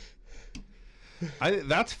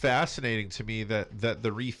 That's fascinating to me that the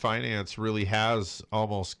refinance really has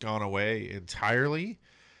almost gone away entirely.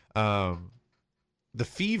 The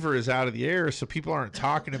fever is out of the air, so people aren't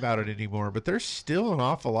talking about it anymore. But there's still an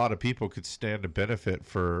awful lot of people could stand to benefit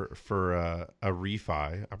for a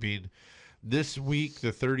refi. I mean, this week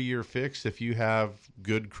the 30-year fix, if you have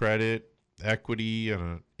good credit, equity,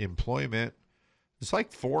 and employment, it's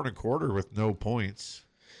like 4.25 with no points.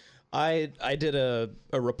 I did a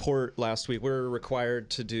report last week. We're required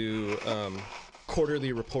to do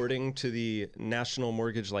quarterly reporting to the National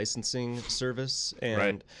Mortgage Licensing Service. And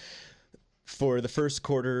Right. for the first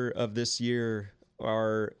quarter of this year,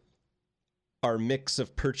 our mix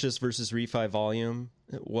of purchase versus refi volume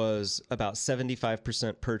was about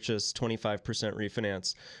 75% purchase, 25%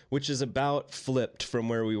 refinance, which is about flipped from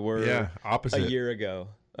where we were opposite. a year ago,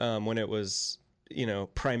 when it was,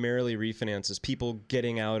 primarily refinances, people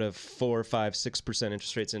getting out of 4%, 5%, 6%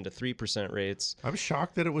 interest rates into 3% rates. I'm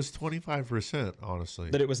shocked that it was 25%, honestly.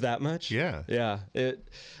 That it was that much? Yeah. Yeah.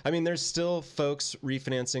 There's still folks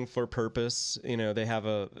refinancing for purpose. They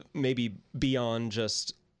have maybe beyond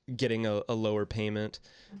just getting a lower payment.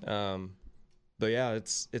 But yeah,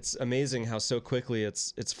 it's amazing how so quickly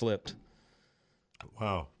it's flipped.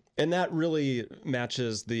 Wow. And that really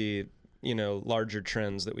matches the larger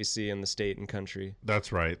trends that we see in the state and country.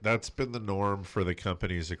 That's right. That's been the norm for the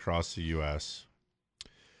companies across the U.S.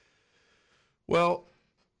 Well,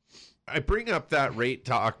 I bring up that rate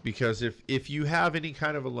talk because if you have any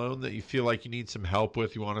kind of a loan that you feel like you need some help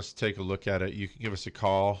with, you want us to take a look at it, you can give us a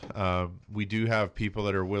call. We do have people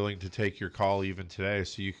that are willing to take your call even today,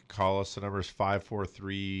 so you can call us. The number is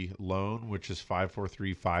 543-LOAN, which is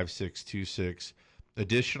 543-5626.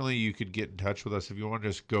 Additionally, you could get in touch with us if you want to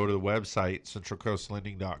just go to the website,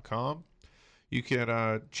 centralcoastlending.com. You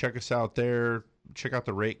can check us out there, check out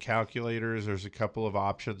the rate calculators. There's a couple of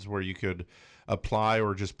options where you could apply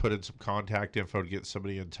or just put in some contact info to get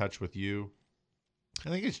somebody in touch with you. I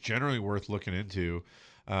think it's generally worth looking into.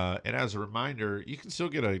 And as a reminder, you can still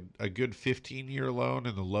get a good 15-year loan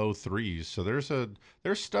in the low 3s. So there's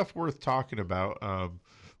stuff worth talking about.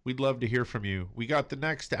 We'd love to hear from you. We got the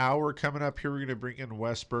next hour coming up here. We're going to bring in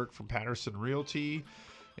Wes Burke from Patterson Realty,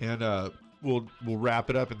 and we'll wrap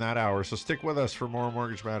it up in that hour. So stick with us for more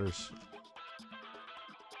Mortgage Matters.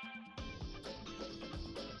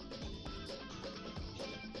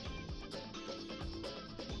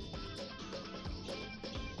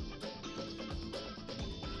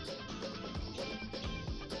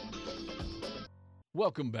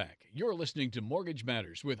 Welcome back. You're listening to Mortgage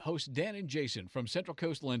Matters with hosts Dan and Jason from Central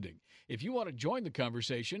Coast Lending. If you want to join the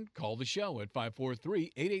conversation, call the show at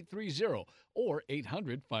 543-8830 or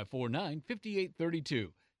 800-549-5832.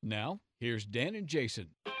 Now, here's Dan and Jason.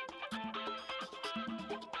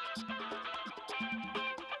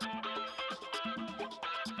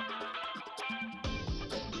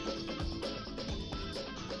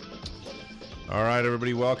 All right,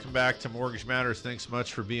 everybody, welcome back to Mortgage Matters. Thanks so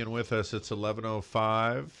much for being with us. It's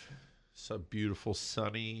 11:05. It's a beautiful,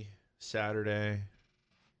 sunny Saturday.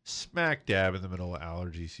 Smack dab in the middle of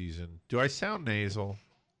allergy season. Do I sound nasal?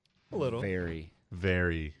 A little. Very.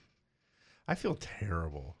 Very. I feel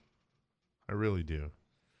terrible. I really do.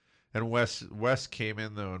 And Wes came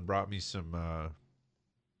in, though, and brought me some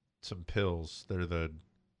pills. They're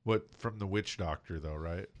from the witch doctor, though,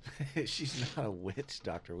 right? She's not a witch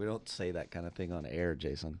doctor. We don't say that kind of thing on air,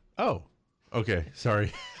 Jason. Oh, okay.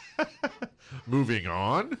 Sorry. Moving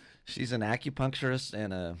on. She's an acupuncturist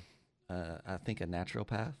and I think a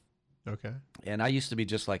naturopath. Okay. And I used to be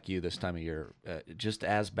just like you this time of year, just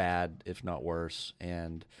as bad, if not worse.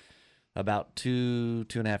 And about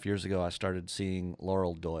 2.5 years ago, I started seeing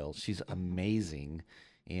Laurel Doyle. She's amazing.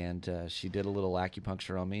 And she did a little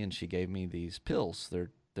acupuncture on me, and she gave me these pills.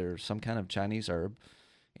 They're some kind of Chinese herb,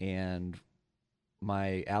 and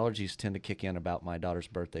my allergies tend to kick in about my daughter's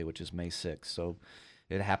birthday, which is May 6th. So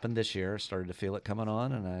it happened this year. I started to feel it coming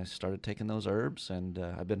on, and I started taking those herbs, and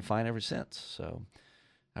I've been fine ever since. So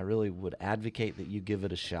I really would advocate that you give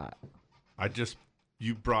it a shot.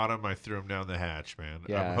 You brought them, I threw them down the hatch, man.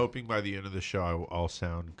 Yeah. I'm hoping by the end of the show I'll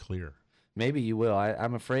sound clear. Maybe you will.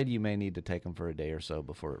 I'm afraid you may need to take them for a day or so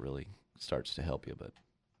before it really starts to help you. But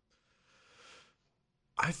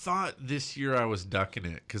I thought this year I was ducking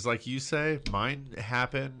it because, like you say, mine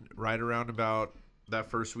happened right around about that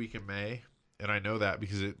first week in May. And I know that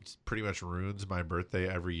because it pretty much ruins my birthday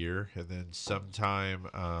every year. And then sometime,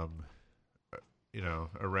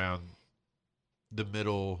 around the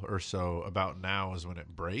middle or so about now is when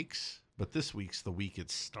it breaks. But this week's the week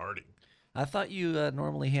it's starting. I thought you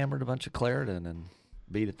normally hammered a bunch of Claritin and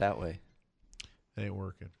beat it that way. It ain't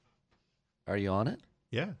working. Are you on it?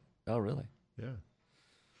 Yeah. Oh, really? Yeah.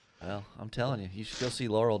 Well, I'm telling you, you should go see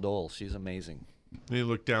Laurel Dole. She's amazing. You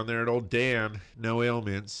look down there at old Dan. No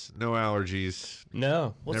ailments, no allergies.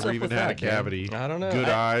 No. What's Never up even with had that, a cavity. I don't know. Good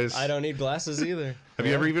eyes. I don't need glasses either. Have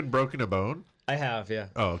you ever even broken a bone? I have, yeah.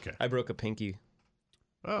 Oh, okay. I broke a pinky.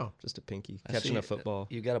 Oh. Just a pinky. I Catching see a football.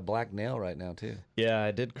 You got a black nail right now, too. Yeah,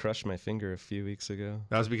 I did crush my finger a few weeks ago.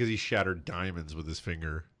 That was because he shattered diamonds with his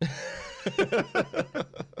finger.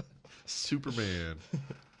 Superman.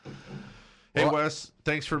 Hey, Well, Wes,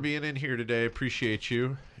 thanks for being in here today. Appreciate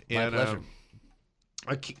you. My pleasure.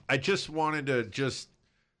 I just wanted to just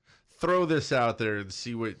throw this out there and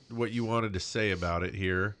see what you wanted to say about it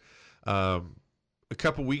here. A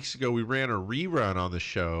couple weeks ago, we ran a rerun on the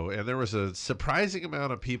show, and there was a surprising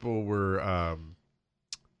amount of people were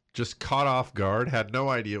just caught off guard, had no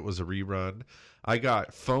idea it was a rerun. I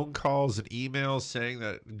got phone calls and emails saying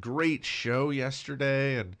that great show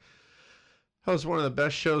yesterday, and that was one of the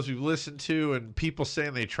best shows we've listened to, and people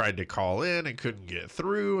saying they tried to call in and couldn't get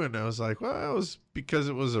through, and I was like, well, it was because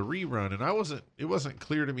it was a rerun, and it wasn't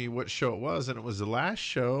clear to me what show it was, and it was the last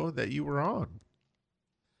show that you were on.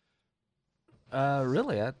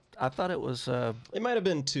 Really? I thought it was... It might have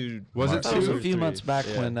been two. Was it It was two? a few months back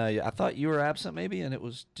Yeah. when I thought you were absent, maybe, and it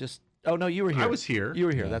was just... Oh, no, you were here. I was here. You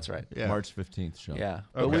were here, Yeah. that's right. Yeah. March 15th show. Yeah.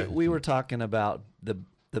 But Okay. we were talking about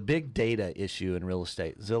the big data issue in real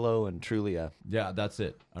estate, Zillow and Trulia. Yeah, that's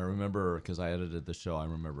it. I remember because I edited the show. I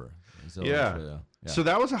remember. Zillow, Yeah. Trulia. Yeah. So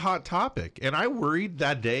that was a hot topic. And I worried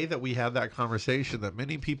that day that we had that conversation that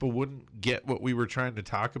many people wouldn't get what we were trying to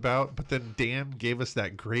talk about. But then Dan gave us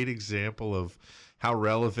that great example of how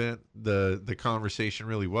relevant the conversation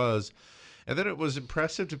really was. And then it was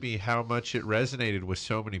impressive to me how much it resonated with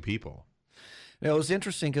so many people. It was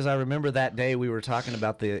interesting because I remember that day we were talking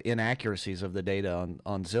about the inaccuracies of the data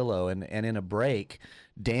on Zillow, and in a break,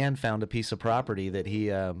 Dan found a piece of property that he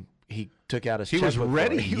took out his He was checkbook for.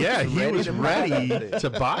 ready. He was to buy ready that. to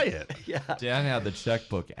buy it. Yeah. Dan had the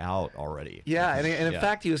checkbook out already. Yeah, and in Yeah.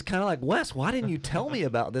 fact, he was kind of like, Wes, why didn't you tell me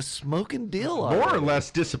about this smoking deal? More or already?" less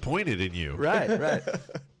disappointed in you. Right.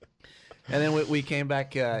 And then we came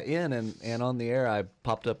back in, and on the air, I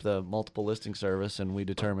popped up the multiple listing service, and we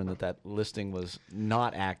determined that listing was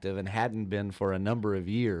not active and hadn't been for a number of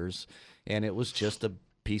years, and it was just a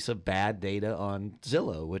piece of bad data on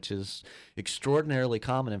Zillow, which is extraordinarily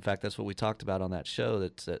common. In fact, that's what we talked about on that show,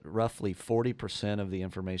 that roughly 40% of the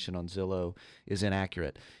information on Zillow is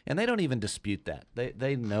inaccurate. And they don't even dispute that.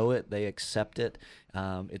 They know it. They accept it.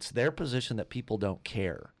 It's their position that people don't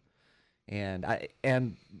care.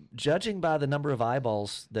 And judging by the number of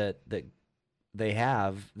eyeballs that they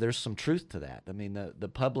have, there's some truth to that. I mean, the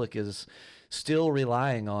public is still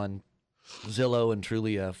relying on Zillow and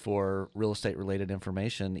Trulia for real estate related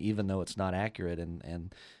information, even though it's not accurate.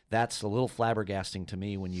 And that's a little flabbergasting to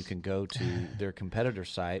me when you can go to their competitor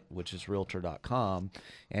site, which is Realtor.com,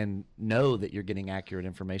 and know that you're getting accurate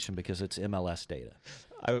information because it's MLS data.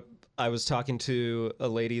 I was talking to a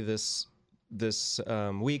lady this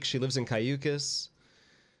week. She lives in Cayucas.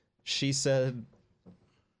 She said,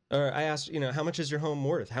 or I asked, how much is your home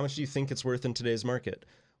worth? How much do you think it's worth in today's market?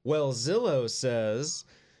 Well, Zillow says...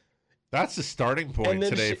 That's the starting point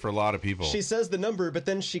today for a lot of people. She says the number, but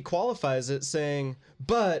then she qualifies it saying,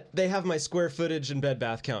 but they have my square footage and bed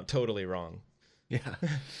bath count totally wrong. Yeah.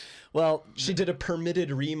 Well, she did a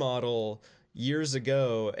permitted remodel years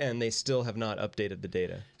ago, and they still have not updated the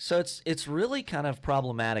data. So it's really kind of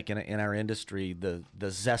problematic in our industry, the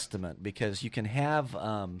Zestimate, because you can have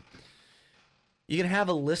a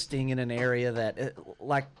listing in an area that,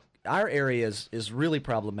 like our area is really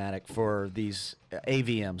problematic for these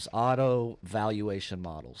AVMs, auto valuation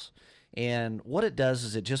models. And what it does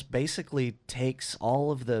is it just basically takes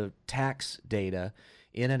all of the tax data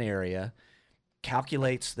in an area,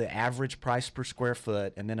 calculates the average price per square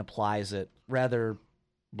foot, and then applies it rather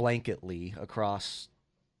blanketly across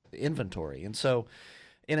the inventory. And so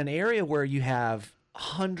in an area where you have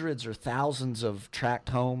hundreds or thousands of tract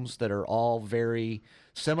homes that are all very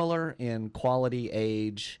similar in quality,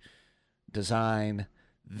 age, design,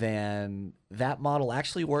 then that model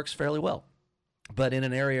actually works fairly well. But in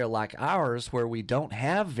an area like ours, where we don't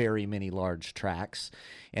have very many large tracts,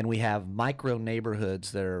 and we have micro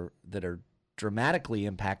neighborhoods that are dramatically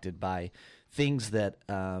impacted by things that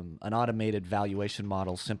an automated valuation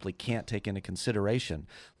model simply can't take into consideration,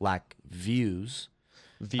 like views,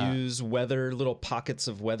 weather, little pockets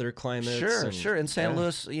of weather climates. Sure. In San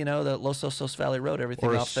Luis, the Los Osos Valley Road, everything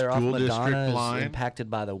Or a off there off school district Madonna line. is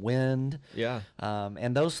impacted by the wind. Yeah.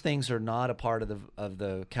 And those things are not a part of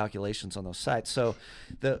the calculations on those sites. So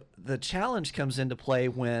the challenge comes into play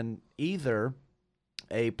when either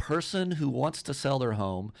a person who wants to sell their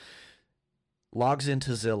home logs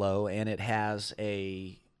into Zillow and it has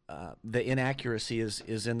the inaccuracy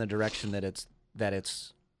is in the direction that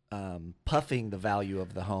it's puffing the value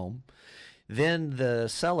of the home, then the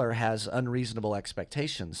seller has unreasonable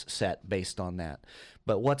expectations set based on that.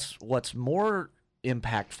 But what's more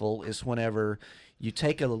impactful is whenever you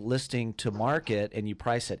take a listing to market and you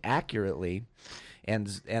price it accurately, and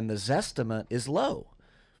the Zestimate is low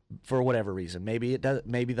for whatever reason. Maybe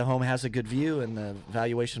the home has a good view and the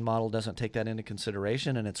valuation model doesn't take that into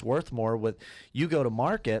consideration, and it's worth more. With you go to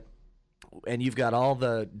market and you've got all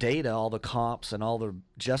the data, all the comps, and all the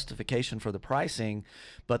justification for the pricing,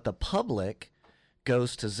 but the public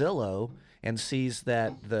goes to Zillow and sees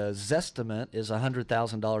that the Zestimate is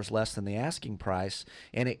 $100,000 less than the asking price,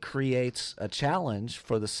 and it creates a challenge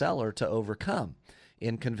for the seller to overcome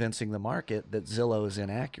in convincing the market that Zillow is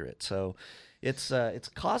inaccurate. So it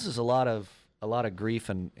causes a lot of grief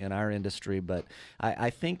in our industry, but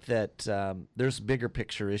I think that there's bigger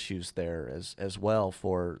picture issues there as well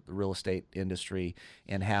for the real estate industry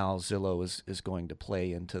and how Zillow is going to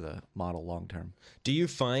play into the model long term. Do you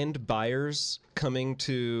find buyers coming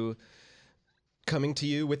to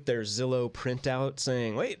you with their Zillow printout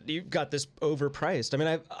saying, wait, you've got this overpriced? I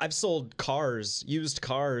mean, I've sold used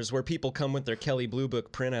cars, where people come with their Kelley Blue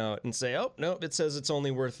Book printout and say, oh, no, it says it's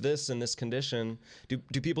only worth this in this condition. Do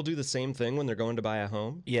people do the same thing when they're going to buy a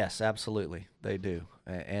home? Yes, absolutely. They do.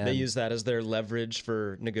 And they use that as their leverage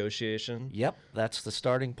for negotiation? Yep, that's the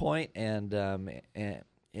starting point, and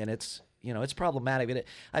it's it's problematic.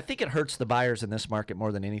 I think it hurts the buyers in this market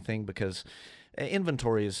more than anything because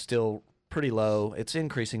inventory is still pretty low. It's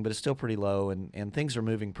increasing, but it's still pretty low, and things are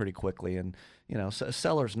moving pretty quickly. And so a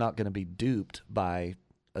seller's not going to be duped by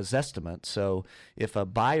a Zestimate. So if a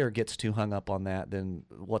buyer gets too hung up on that, then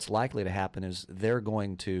what's likely to happen is they're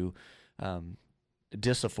going to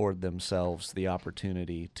disafford themselves the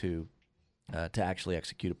opportunity to actually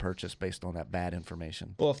execute a purchase based on that bad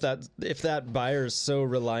information. Well, if that buyer is so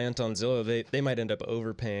reliant on Zillow, they might end up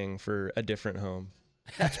overpaying for a different home.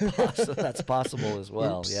 That's possible as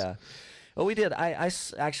well. Oops. Yeah. Well, we did. I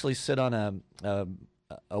actually sit on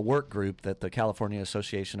a work group that the California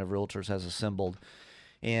Association of Realtors has assembled,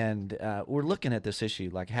 and we're looking at this issue,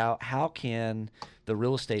 like how can the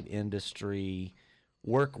real estate industry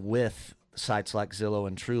work with sites like Zillow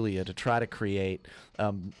and Trulia to try to create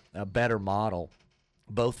a better model,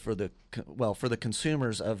 both for the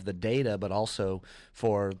consumers of the data, but also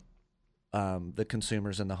for the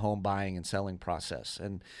consumers in the home buying and selling process.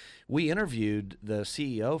 And we interviewed the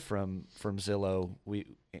CEO from Zillow.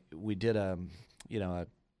 We did a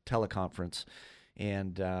teleconference,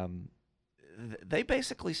 and they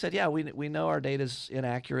basically said, yeah, we know our data's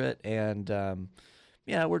inaccurate, and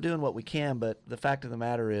we're doing what we can, but the fact of the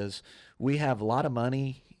matter is we have a lot of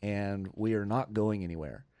money and we are not going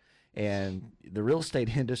anywhere. And the real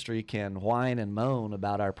estate industry can whine and moan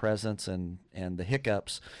about our presence and the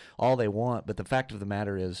hiccups all they want, but the fact of the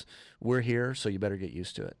matter is we're here, so you better get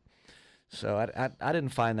used to it. So I didn't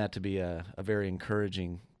find that to be a very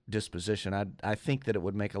encouraging disposition. I think that it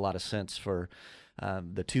would make a lot of sense for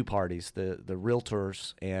the two parties, the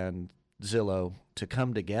realtors and Zillow, to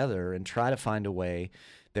come together and try to find a way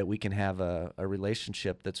that we can have a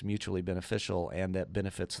relationship that's mutually beneficial and that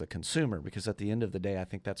benefits the consumer, because at the end of the day, I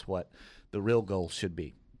think that's what the real goal should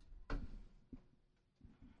be.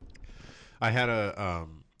 I had a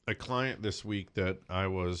client this week that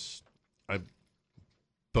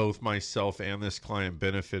both myself and this client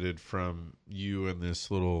benefited from you and this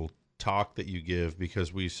little talk that you give,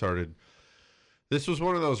 because this was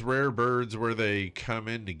one of those rare birds where they come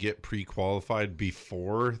in to get pre-qualified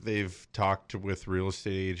before they've talked with real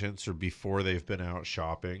estate agents or before they've been out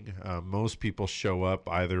shopping. Most people show up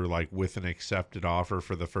either like with an accepted offer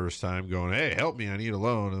for the first time going, hey, help me, I need a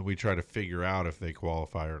loan. And we try to figure out if they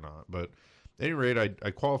qualify or not. But at any rate,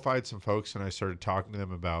 I qualified some folks and I started talking to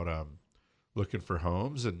them about looking for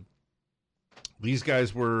homes, and these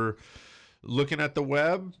guys were looking at the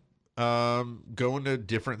web, going to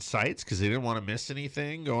different sites because they didn't want to miss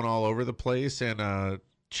anything, going all over the place, and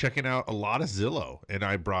checking out a lot of Zillow. And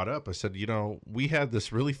I brought up, I said, we had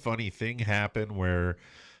this really funny thing happen where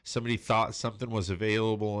somebody thought something was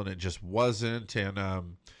available and it just wasn't.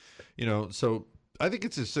 And, so I think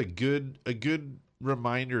it's just a good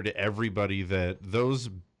reminder to everybody that those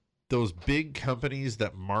big companies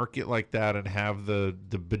that market like that and have the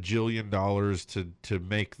bajillion dollars to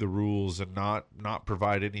make the rules and not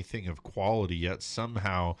provide anything of quality, yet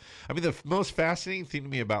somehow, I mean, the most fascinating thing to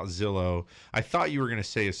me about Zillow, I thought you were going to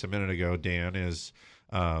say this a minute ago, Dan, is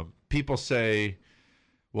people say,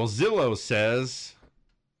 well, Zillow says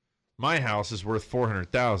my house is worth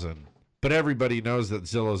 $400,000, but everybody knows that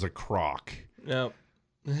Zillow's a crock. No.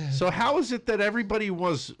 So how is it that everybody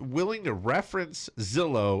was willing to reference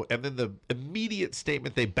Zillow, and then the immediate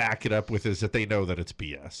statement they back it up with is that they know that it's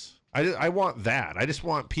BS? I want that. I just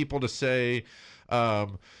want people to say,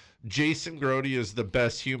 Jason Grody is the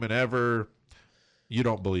best human ever. You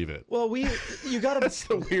don't believe it. Well, you gotta. That's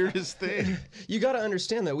the weirdest thing. You gotta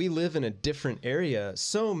understand that we live in a different area.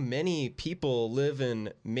 So many people live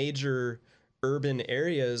in major urban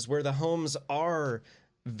areas where the homes are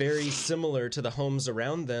very similar to the homes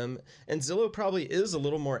around them, and Zillow probably is a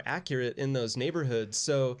little more accurate in those neighborhoods.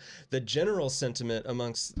 So the general sentiment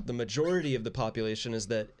amongst the majority of the population is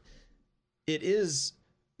that it is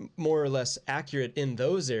more or less accurate in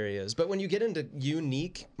those areas. But when you get into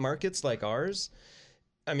unique markets like ours,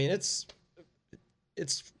 I mean, it's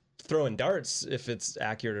throwing darts if it's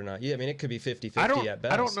accurate or not. Yeah, I mean, it could be 50-50 at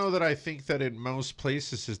best. I don't know that I think that in most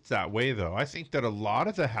places it's that way, though. I think that a lot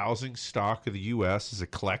of the housing stock of the U.S. is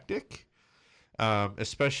eclectic,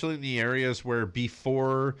 especially in the areas where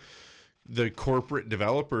before the corporate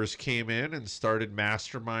developers came in and started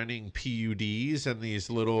masterminding PUDs and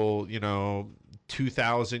these little,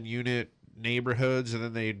 2,000-unit neighborhoods, and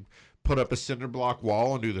then they'd put up a cinder block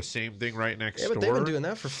wall and do the same thing right next door. Yeah, but they've been doing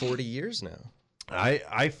that for 40 years now.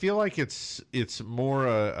 I feel like it's more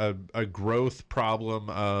a growth problem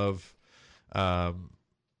of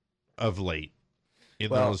late in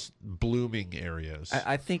those blooming areas.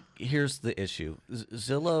 I think here's the issue.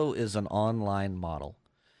 Zillow is an online model,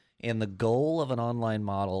 and the goal of an online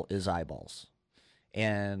model is eyeballs.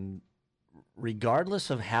 And regardless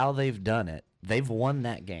of how they've done it, they've won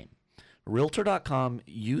that game. Realtor.com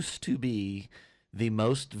used to be the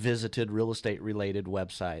most visited real estate related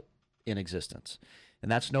website in existence,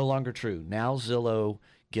 and that's no longer true. Now Zillow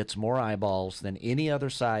gets more eyeballs than any other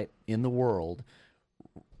site in the world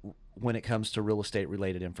when it comes to real estate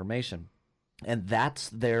related information, and that's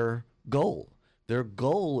their goal. Their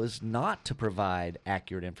goal is not to provide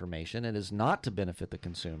accurate information. It is not to benefit the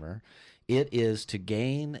consumer. It is to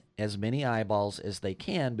gain as many eyeballs as they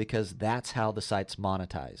can, because that's how the site's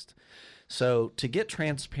monetized. So to get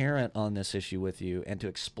transparent on this issue with you and to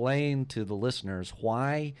explain to the listeners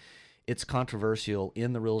why it's controversial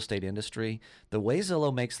in the real estate industry, the way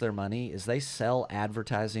Zillow makes their money is they sell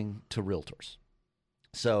advertising to realtors.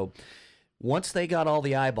 So once they got all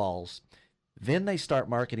the eyeballs, then they start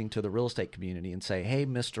marketing to the real estate community and say, hey,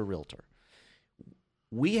 Mr. Realtor,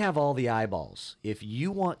 we have all the eyeballs. If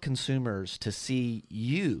you want consumers to see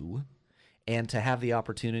you and to have the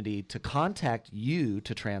opportunity to contact you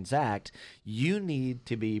to transact, you need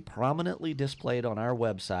to be prominently displayed on our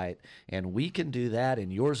website, and we can do that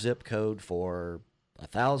in your zip code for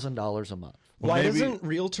 $1,000 a month. Why doesn't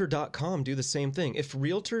Realtor.com do the same thing? If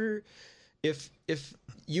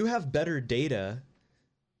you have better data,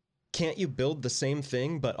 can't you build the same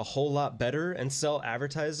thing but a whole lot better and sell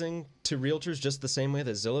advertising to realtors just the same way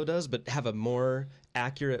that Zillow does, but have a more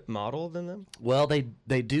accurate model than them? Well,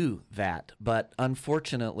 they do that, but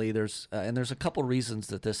unfortunately there's a couple reasons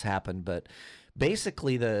that this happened, but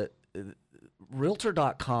basically the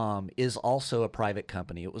Realtor.com is also a private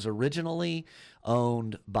company. It was originally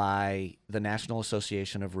owned by the National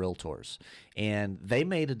Association of Realtors, and they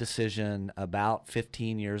made a decision about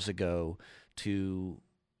 15 years ago to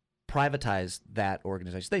privatize that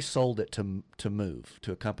organization. They sold it to Move,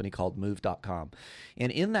 to a company called Move.com.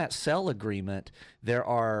 And in that sell agreement, there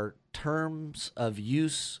are terms of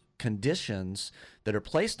use conditions that are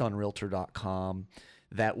placed on Realtor.com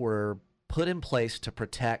that were put in place to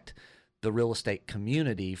protect the real estate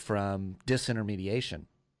community from disintermediation.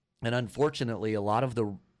 And unfortunately, a lot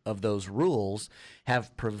of those rules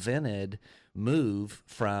have prevented Move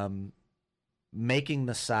from making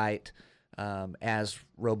the site as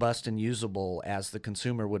robust and usable as the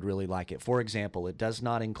consumer would really like it. For example, it does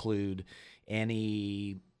not include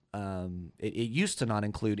any it used to not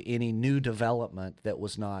include any new development that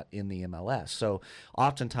was not in the MLS. So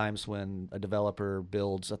oftentimes when a developer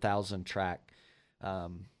builds 1,000-track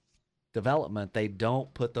development, they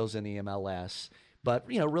don't put those in the MLS. But,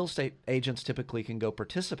 real estate agents typically can go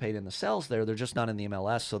participate in the sales there. They're just not in the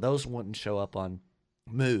MLS, so those wouldn't show up on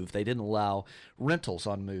Move. They didn't allow rentals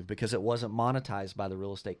on Move because it wasn't monetized by the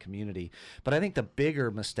real estate community. But I think the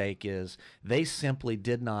bigger mistake is they simply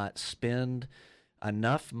did not spend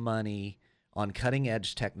enough money on cutting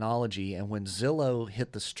edge technology, and when Zillow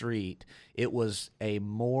hit the street, it was a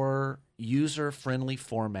more user-friendly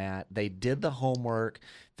format. They did the homework.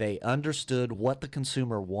 They understood what the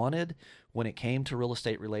consumer wanted when it came to real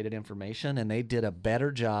estate related information, and they did a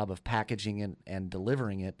better job of packaging and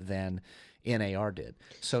delivering it than NAR did.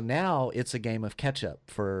 So now it's a game of catch up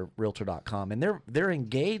for Realtor.com, and they're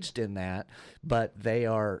engaged in that, but they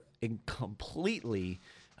are completely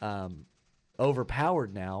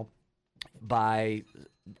overpowered now by,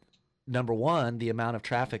 number one, the amount of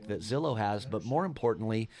traffic that Zillow has, but more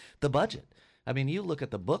importantly, the budget. I mean, you look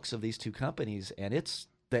at the books of these two companies, and it's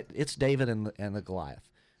David and the Goliath.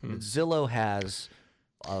 Zillow has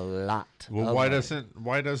a lot. Well, why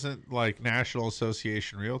doesn't like National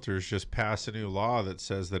Association Realtors just pass a new law that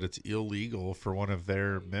says that it's illegal for one of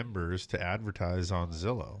their members to advertise on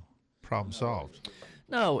Zillow? Problem solved.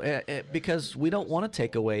 No, because we don't want to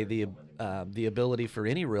take away the ability for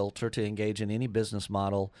any realtor to engage in any business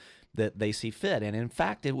model that they see fit, and in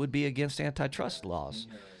fact, it would be against antitrust laws.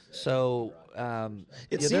 So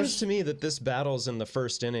it seems to me that this battle's in the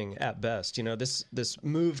first inning at best. This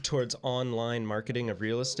move towards online marketing of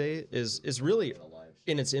real estate is really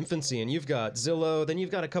in its infancy, and you've got Zillow, then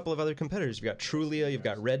you've got a couple of other competitors. You've got Trulia, you've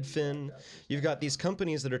got Redfin, you've got these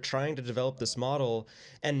companies that are trying to develop this model,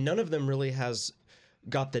 and none of them really has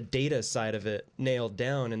got the data side of it nailed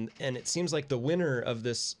down, and it seems like the winner of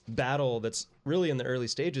this battle that's really in the early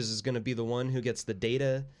stages is going to be the one who gets the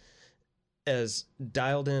data as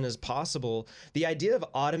dialed in as possible. The idea of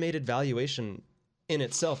automated valuation in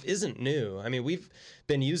itself isn't new. I mean, we've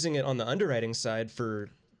been using it on the underwriting side for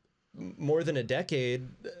more than a decade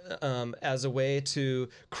as a way to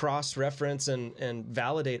cross-reference and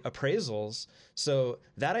validate appraisals. So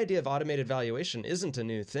that idea of automated valuation isn't a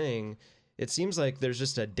new thing. It seems like there's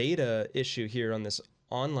just a data issue here on this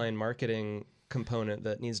online marketing component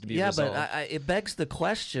that needs to be resolved. Yeah, but it begs the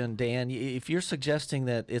question, Dan, if you're suggesting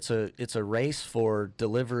that it's a race for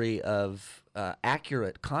delivery of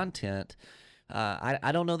accurate content,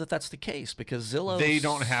 I don't know that that's the case, because Zillow... They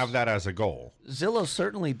don't have that as a goal. Zillow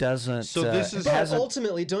certainly doesn't... So this is... But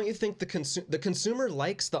ultimately, don't you think the consumer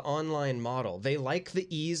likes the online model? They like the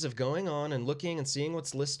ease of going on and looking and seeing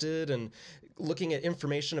what's listed and looking at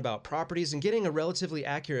information about properties and getting a relatively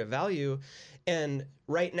accurate value. And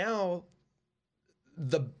right now,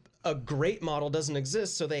 a great model doesn't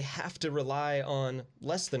exist, so they have to rely on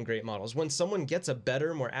less than great models. When someone gets a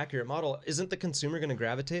better, more accurate model, isn't the consumer going to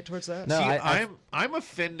gravitate towards that? No, I'm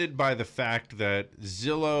offended by the fact that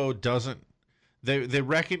Zillow doesn't. They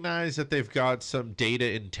recognize that they've got some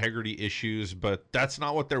data integrity issues, but that's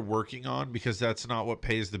not what they're working on, because that's not what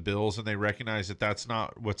pays the bills, and they recognize that that's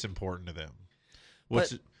not what's important to them.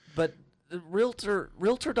 But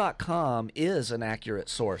Realtor.com is an accurate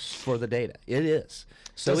source for the data. It is.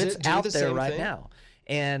 So it's out there right now.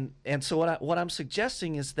 And so what I'm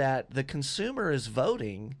suggesting is that the consumer is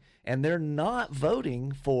voting, and they're not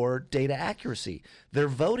voting for data accuracy. They're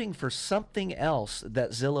voting for something else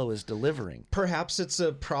that Zillow is delivering. Perhaps it's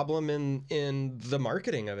a problem in the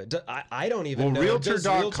marketing of it. I don't even know.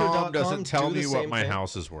 Realtor.com doesn't tell me what my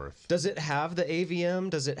house is worth. Does it have the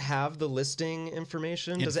AVM? Does it have the listing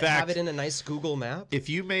information? Does it have it in a nice Google map? If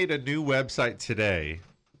you made a new website today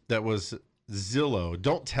that was Zillow,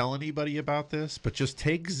 don't tell anybody about this, but just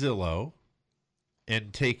take Zillow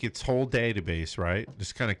and take its whole database, right?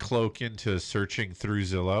 Just kind of cloak into searching through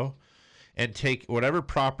Zillow, and take whatever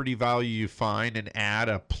property value you find and add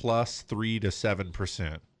a plus 3 to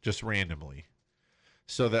 7%, just randomly,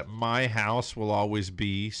 so that my house will always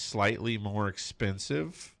be slightly more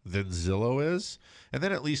expensive than Zillow is. And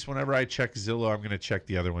then at least whenever I check Zillow, I'm going to check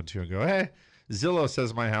the other one too and go, hey, Zillow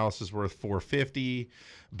says my house is worth $450,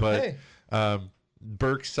 but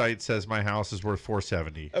Burke's site says my house is worth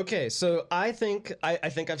 $470. Okay, so I think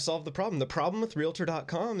I've solved the problem. The problem with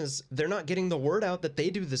Realtor.com is they're not getting the word out that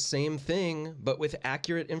they do the same thing, but with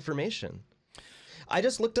accurate information. I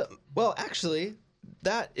just looked up. Well, actually,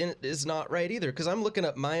 that is not right either, because I'm looking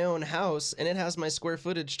up my own house and it has my square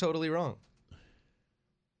footage totally wrong.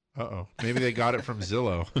 Uh-oh. Maybe they got it from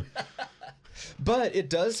Zillow. But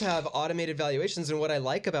it does have automated valuations, and what I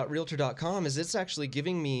like about Realtor.com is it's actually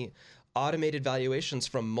giving me automated valuations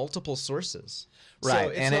from multiple sources. Right, So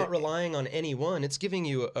it's and not relying on any one. It's giving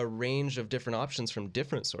you a range of different options from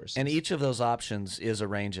different sources. And each of those options is a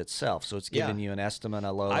range itself. So it's giving you an estimate,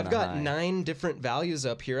 a low, and a high. I've got 9 different values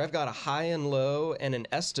up here. I've got a high and low and an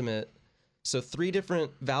estimate. So 3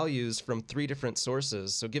 different values from 3 different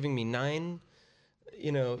sources. So giving me 9,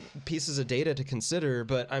 pieces of data to consider.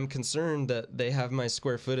 But I'm concerned that they have my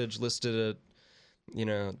square footage listed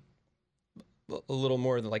at, a little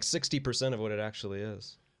more than like 60% of what it actually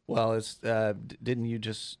is. Well, it's didn't you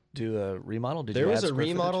just do a remodel? There was a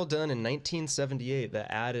remodel done in 1978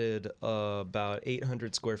 that added about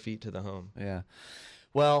 800 square feet to the home. Yeah.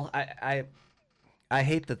 Well, I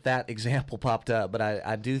hate that example popped up, but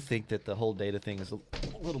I do think that the whole data thing is a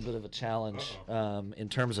little bit of a challenge in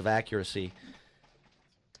terms of accuracy.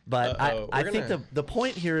 But I think the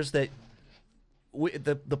point here is that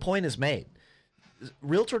the point is made.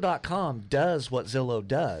 Realtor.com does what Zillow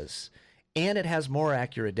does, and it has more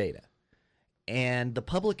accurate data. And the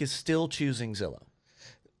public is still choosing Zillow.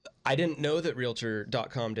 I didn't know that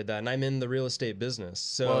Realtor.com did that, and I'm in the real estate business.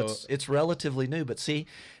 So well, it's relatively new. But see,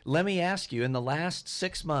 let me ask you, in the last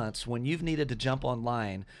 6 months, when you've needed to jump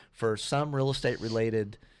online for some real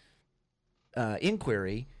estate-related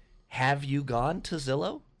inquiry, have you gone to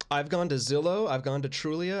Zillow? I've gone to Zillow, I've gone to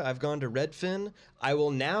Trulia, I've gone to Redfin. I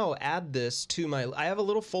will now add this to I have a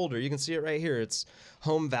little folder. You can see it right here. It's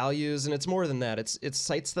home values, and it's more than that. It's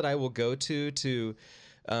sites that I will go to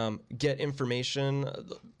get information,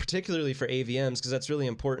 particularly for AVMs, because that's really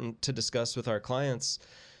important to discuss with our clients.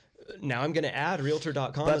 Now I'm going to add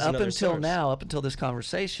Realtor.com but as up another until source. now, up until this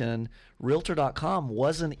conversation, Realtor.com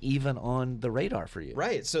wasn't even on the radar for you.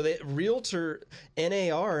 Right. So Realtor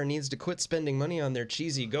NAR needs to quit spending money on their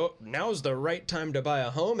cheesy now's the right time to buy a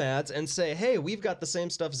home ads and say, hey, we've got the same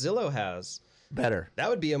stuff Zillow has. Better. That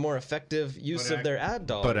would be a more effective use of their ad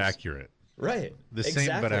dollars. But accurate. Right. The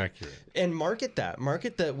same but accurate. And market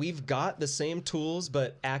that we've got the same tools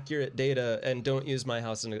but accurate data, and don't use my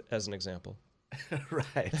house as an example.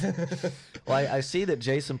 Right. Well, I see that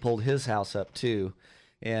Jason pulled his house up too,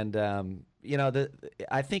 and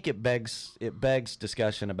I think it begs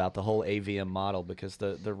discussion about the whole AVM model, because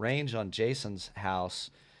the range on Jason's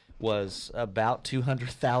house was about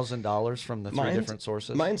 $200,000 from the 3 different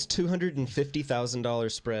sources. Mine's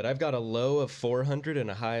 $250,000 spread. I've got a low of 400 and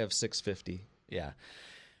a high of 650. Yeah.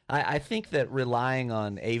 I think that relying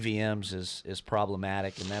on AVMs is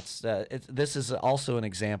problematic, and that's this is also an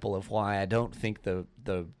example of why I don't think the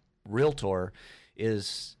realtor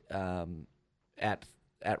is at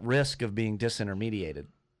risk of being disintermediated.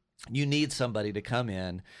 You need somebody to come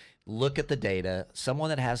in, look at the data, someone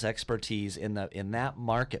that has expertise in that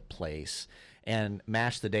marketplace, and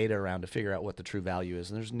mash the data around to figure out what the true value is.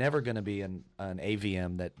 And there's never going to be an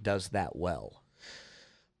AVM that does that well.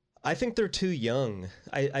 I think they're too young.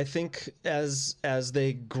 I think as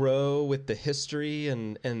they grow with the history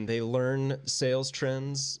and they learn sales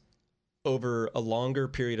trends over a longer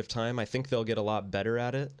period of time, I think they'll get a lot better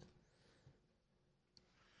at it.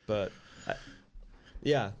 But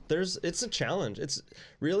it's a challenge.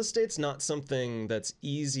 Real estate's not something that's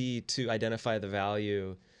easy to identify the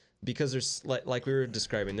value, because there's like we were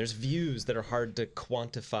describing, there's views that are hard to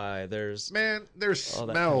quantify. There's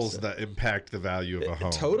smells that impact the value of a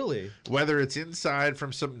home. Totally. Whether it's inside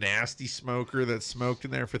from some nasty smoker that smoked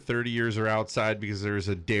in there for 30 years, or outside because there's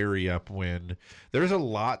a dairy upwind. There's a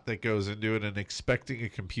lot that goes into it, and expecting a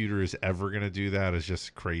computer is ever going to do that is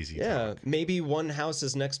just crazy. Yeah, talk. Maybe one house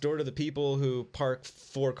is next door to the people who park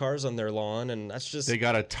 4 cars on their lawn, and that's just... They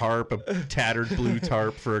got a tattered blue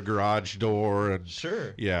tarp for a garage door, and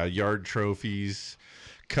sure, yeah, yard trophies,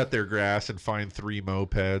 cut their grass and find 3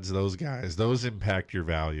 mopeds. Those impact your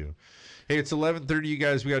value. Hey, it's 11:30, you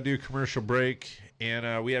guys. We got to do a commercial break,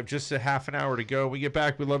 and we have just a half an hour to go. When we get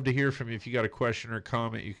back, we'd love to hear from you. If you got a question or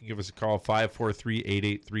comment, you can give us a call.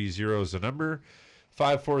 543-8830 is the number.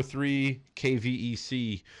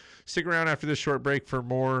 543-KVEC. Stick around after this short break for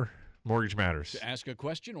more Mortgage Matters. To ask a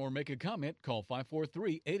question or make a comment, call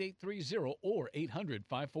 543-8830 or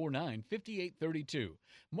 800-549-5832.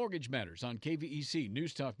 Mortgage Matters on KVEC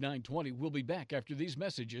News Talk 920. We'll be back after these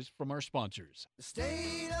messages from our sponsors. The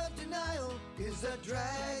state of denial is a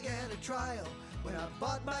drag and a trial. When I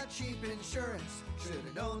bought my cheap insurance, should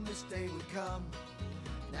have known this day would come.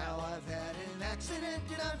 Now I've had an accident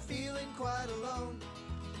and I'm feeling quite alone.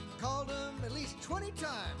 Called them at least 20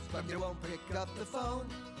 times, but they won't pick up the phone.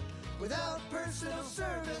 Without personal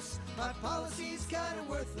service, my policy's kind of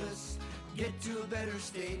worthless. Get to a better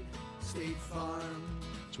state, State Farm.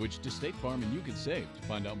 Switch to State Farm and you can save. To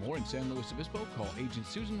find out more in San Luis Obispo, call Agent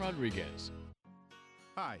Susan Rodriguez.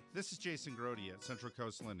 Hi, this is Jason Grody at Central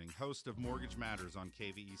Coast Lending, host of Mortgage Matters on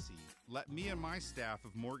KVEC. Let me and my staff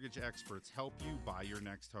of mortgage experts help you buy your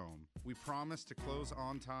next home. We promise to close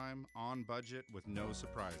on time, on budget, with no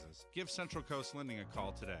surprises. Give Central Coast Lending a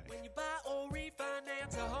call today. When you buy or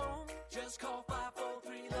refinance a home, just call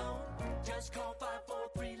 543 Loan. Just call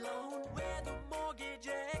 543 Loan. We're the mortgage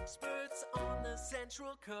experts on the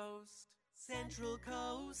Central Coast. Central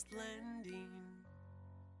Coast Lending.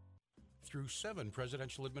 Through 7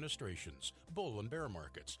 presidential administrations, bull and bear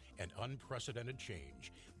markets, and unprecedented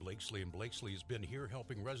change, Blakesley & Blakesley has been here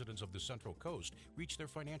helping residents of the Central Coast reach their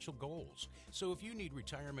financial goals. So if you need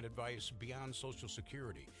retirement advice beyond Social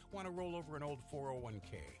Security, want to roll over an old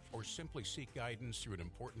 401k, or simply seek guidance through an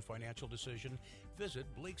important financial decision, visit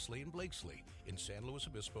Blakesley & Blakesley in San Luis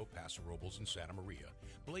Obispo, Paso Robles, and Santa Maria.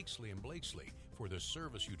 Blakesley & Blakesley for the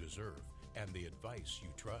service you deserve and the advice you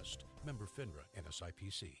trust. Member FINRA and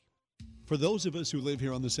SIPC. For those of us who live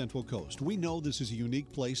here on the Central Coast, we know this is a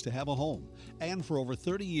unique place to have a home. And for over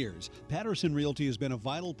 30 years, Patterson Realty has been a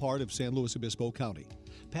vital part of San Luis Obispo County.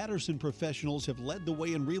 Patterson professionals have led the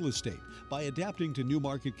way in real estate by adapting to new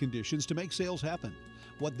market conditions to make sales happen.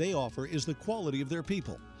 What they offer is the quality of their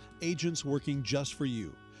people, agents working just for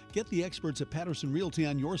you. Get the experts at Patterson Realty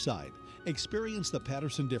on your side. Experience the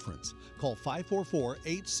Patterson difference. Call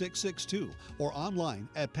 544-8662 or online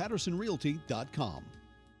at pattersonrealty.com.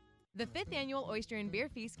 The 5th Annual Oyster and Beer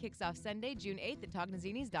Feast kicks off Sunday, June 8th at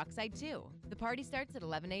Tognazini's Dockside 2. The party starts at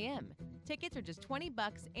 11 a.m. Tickets are just $20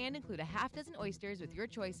 and include a half dozen oysters with your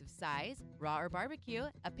choice of size, raw or barbecue,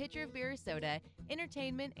 a pitcher of beer or soda,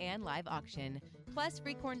 entertainment, and live auction. Plus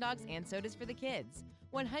free corn dogs and sodas for the kids.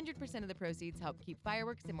 100% of the proceeds help keep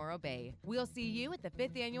fireworks in Morro Bay. We'll see you at the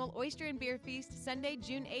 5th Annual Oyster and Beer Feast Sunday,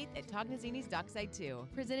 June 8th at Tognazini's Dockside 2.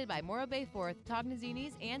 Presented by Morro Bay 4th,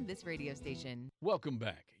 Tognazini's, and this radio station. Welcome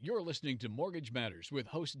back. You're listening to Mortgage Matters with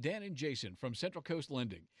hosts Dan and Jason from Central Coast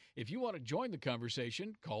Lending. If you want to join the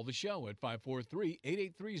conversation, call the show at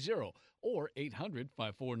 543-8830 or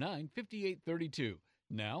 800-549-5832.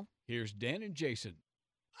 Now, here's Dan and Jason.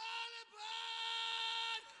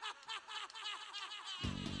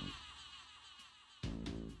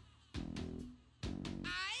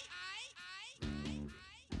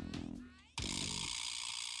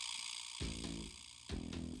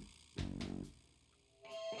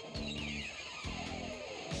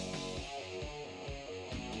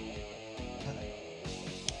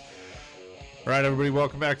 All right, everybody,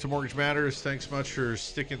 welcome back to Mortgage Matters. Thanks much for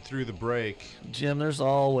sticking through the break. Jim, there's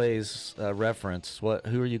always a reference.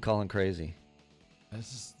 Who are you calling crazy?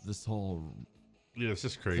 This whole it's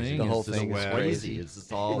just crazy. The whole thing is crazy. It's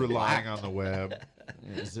just all relying on the web.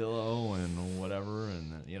 Zillow and whatever,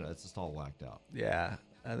 and it's just all whacked out. Yeah,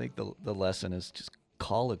 I think the lesson is just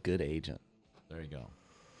call a good agent. There you go.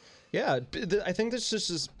 Yeah, I think this just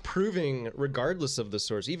is proving, regardless of the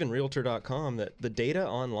source, even Realtor.com, that the data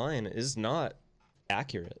online is not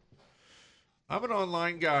accurate. I'm an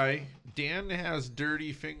online guy. Dan has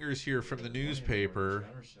dirty fingers here from the newspaper.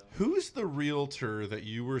 Who's the realtor that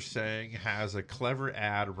you were saying has a clever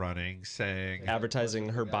ad running saying advertising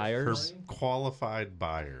her buyers? Her qualified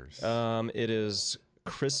buyers. It is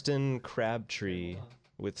Kristen Crabtree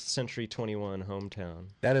with Century 21 Hometown.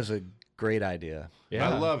 That is a great idea. Yeah.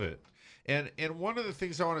 I love it. And one of the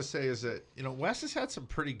things I want to say is that, Wes has had some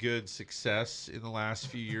pretty good success in the last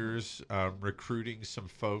few years recruiting some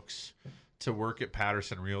folks to work at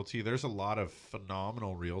Patterson Realty. There's a lot of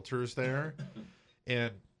phenomenal realtors there.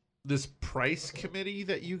 And this price committee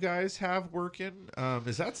that you guys have working,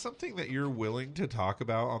 is that something that you're willing to talk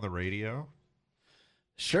about on the radio?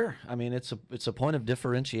 Sure. I mean, it's a point of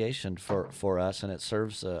differentiation for us, and it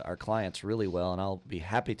serves our clients really well, and I'll be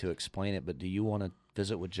happy to explain it, but do you want to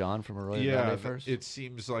visit with John from Arroyo Grande first? It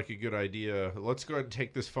seems like a good idea. Let's go ahead and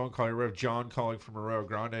take this phone call. We have John calling from Arroyo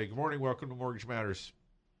Grande. Good morning. Welcome to Mortgage Matters.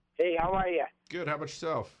 Hey, how are you? Good. How about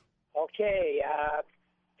yourself? Okay.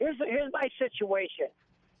 Here's my situation.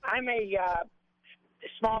 I'm a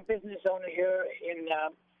small business owner here in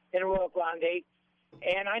Arroyo Grande,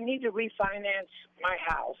 and I need to refinance my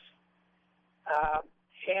house.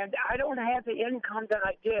 And I don't have the income that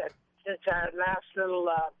I did since our last little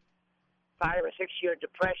 5 or 6 year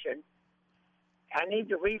depression. I need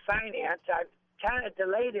to refinance. I've kind of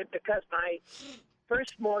delayed it because my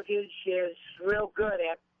first mortgage is real good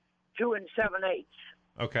at 2 7/8.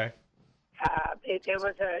 Okay. It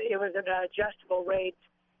was an adjustable rate,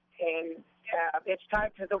 and it's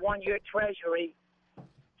tied to the 1 year Treasury.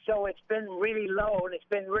 So it's been really low, and it's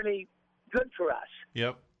been really good for us.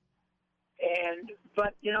 Yep.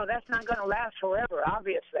 But that's not going to last forever,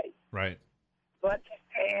 obviously. Right. But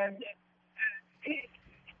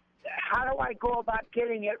how do I go about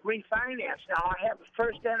getting it refinanced? Now, I have a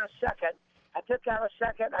first and a second. I took out a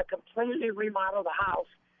second. I completely remodeled the house.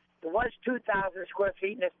 It was 2,000 square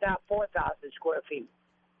feet, and it's now 4,000 square feet.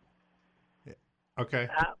 Okay.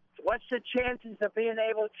 What's the chances of being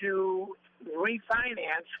able to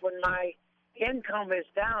refinance when my income is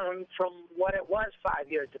down from what it was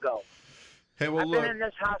 5 years ago? Hey, well, I've been in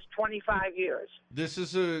this house 25 years. This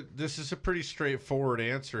is a pretty straightforward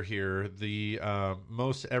answer here. The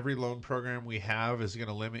most every loan program we have is going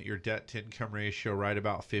to limit your debt to income ratio right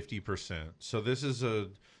about 50%. So this is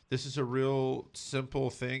a real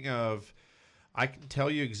simple thing of, I can tell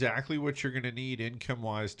you exactly what you're going to need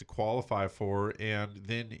income-wise to qualify for, and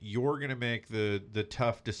then you're going to make the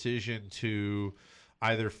tough decision to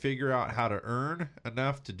either figure out how to earn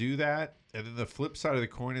enough to do that. And then the flip side of the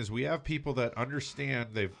coin is we have people that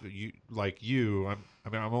understand I'm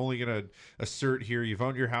only going to assert here, you've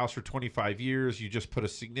owned your house for 25 years. You just put a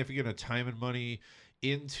significant amount of time and money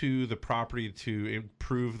into the property to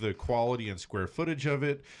improve the quality and square footage of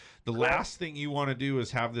it. The last thing you want to do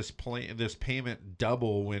is have this payment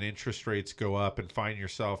double when interest rates go up and find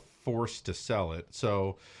yourself forced to sell it.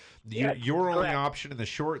 So your only option in the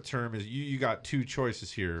short term is you got two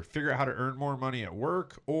choices here. Figure out how to earn more money at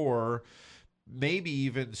work, or maybe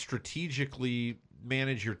even strategically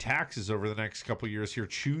manage your taxes over the next couple of years here.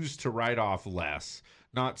 Choose to write off less,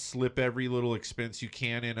 not slip every little expense you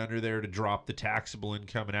can in under there to drop the taxable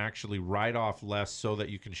income, and actually write off less so that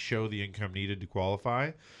you can show the income needed to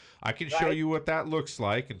qualify. I can show you what that looks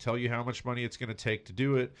like and tell you how much money it's going to take to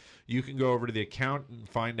do it. You can go over to the accountant and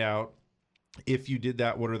find out, if you did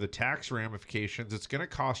that, what are the tax ramifications? It's going to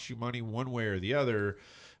cost you money one way or the other,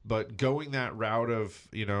 but going that route of,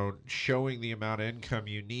 showing the amount of income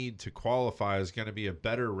you need to qualify is going to be a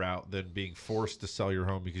better route than being forced to sell your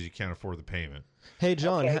home because you can't afford the payment. Hey,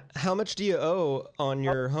 John, how much do you owe on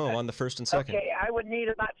your home on the first and second? Okay, I would need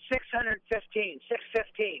about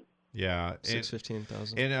 $615. Yeah.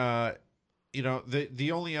 $615,000. And,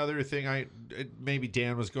 the only other thing maybe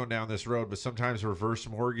Dan was going down this road, but sometimes reverse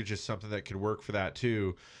mortgage is something that could work for that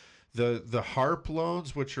too. The HARP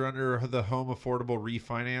loans, which are under the Home Affordable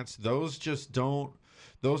Refinance, those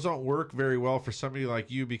don't work very well for somebody like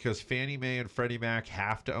you, because Fannie Mae and Freddie Mac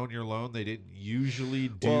have to own your loan. They didn't usually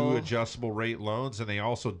do adjustable rate loans, and they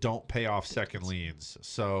also don't pay off second liens.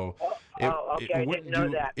 So it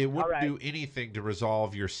wouldn't do anything to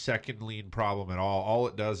resolve your second lien problem at all. All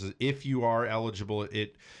it does is, if you are eligible,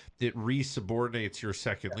 it resubordinates your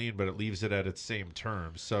second lien, but it leaves it at its same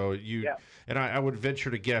term. So and I would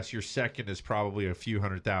venture to guess your second is probably a few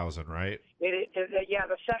 $100,000, right?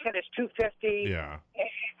 The second is $250. Yeah.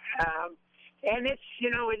 And it's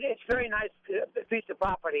it's very nice piece of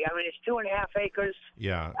property. I mean, it's 2.5 acres.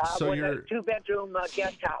 Yeah. So with a 2-bedroom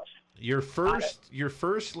guest house. Your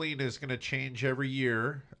first lien is going to change every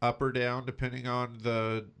year, up or down, depending on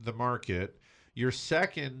the market. Your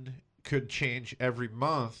second could change every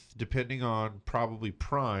month, depending on probably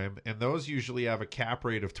prime, and those usually have a cap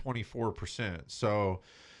rate of 24%. So,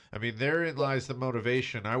 I mean, therein lies the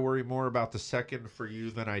motivation. I worry more about the second for you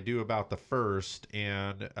than I do about the first,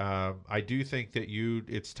 and I do think that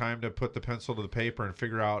it's time to put the pencil to the paper and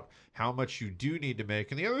figure out how much you do need to make.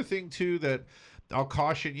 And the other thing too that I'll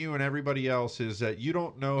caution you and everybody else is that you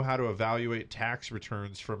don't know how to evaluate tax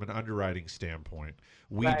returns from an underwriting standpoint.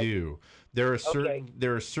 We do. There are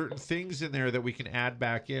certain things in there that we can add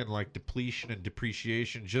back in, like depletion and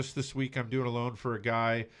depreciation. Just this week, I'm doing a loan for a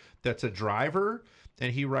guy that's a driver,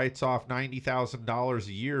 and he writes off $90,000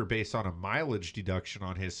 a year based on a mileage deduction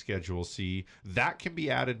on his Schedule C. That can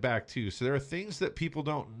be added back too. So there are things that people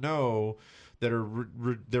don't know that are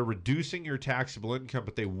they're reducing your taxable income,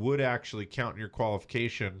 but they would actually count in your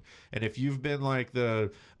qualification. And if you've been like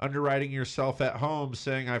the underwriting yourself at home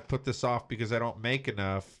saying, I've put this off because I don't make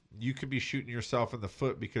enough, you could be shooting yourself in the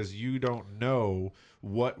foot because you don't know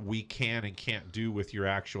what we can and can't do with your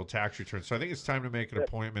actual tax return. So I think it's time to make an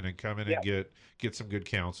appointment and come in and get some good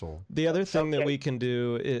counsel. The other thing that we can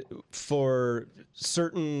do for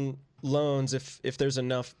certain loans, if there's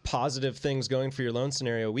enough positive things going for your loan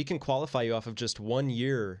scenario, we can qualify you off of just 1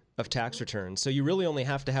 year of tax returns. So you really only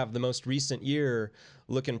have to have the most recent year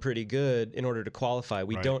looking pretty good in order to qualify.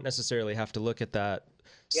 We don't necessarily have to look at that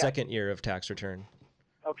second year of tax return.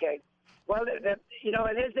 Okay. Well, it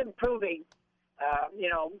is improving.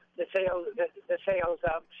 The sales.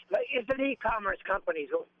 It's an e-commerce company.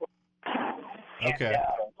 Okay. And,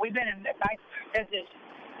 we've been in my business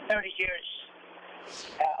 30 years.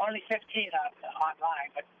 Only 15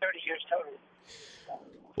 online, but 30 years total.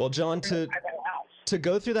 Well, John, I got a house. To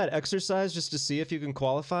go through that exercise just to see if you can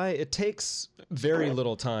qualify, it takes very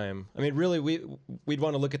little time. I mean, really, we'd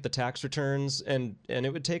want to look at the tax returns, and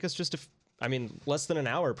it would take us just less than an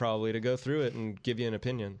hour probably to go through it and give you an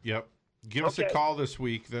opinion. Yep. Give us a call this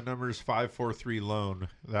week. The number is 543-LOAN.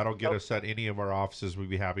 That'll get us at any of our offices. We'd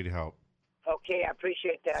be happy to help. Okay, I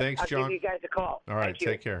appreciate that. Thanks, John. I'll give you guys a call. All right, Thank you.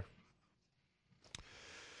 take care.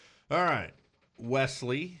 All right,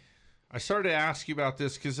 Wesley, I started to ask you about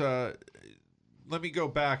this because let me go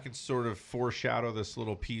back and sort of foreshadow this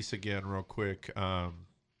little piece again real quick.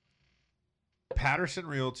 Patterson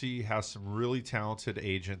Realty has some really talented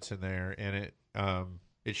agents in there, and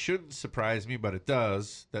it shouldn't surprise me, but it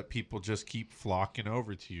does, that people just keep flocking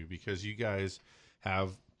over to you because you guys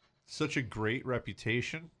have such a great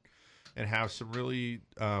reputation and have some really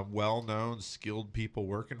well-known, skilled people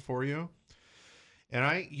working for you.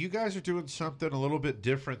 And you guys are doing something a little bit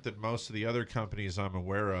different than most of the other companies I'm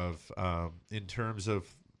aware of in terms of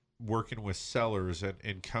working with sellers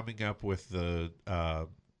and coming up with the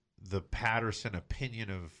Patterson opinion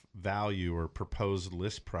of value or proposed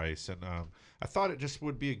list price. And I thought it just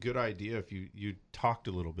would be a good idea if you talked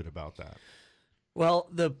a little bit about that. Well,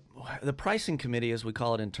 the pricing committee, as we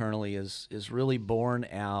call it internally, is really born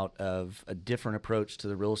out of a different approach to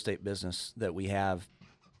the real estate business that we have,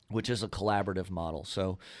 which is a collaborative model.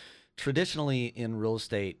 So traditionally in real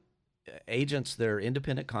estate, agents, they're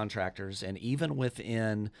independent contractors, and even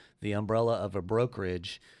within the umbrella of a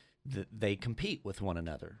brokerage, they compete with one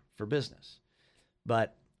another for business.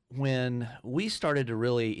 But when we started to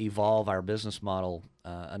really evolve our business model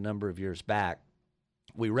a number of years back,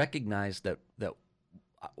 we recognized that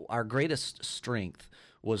our greatest strength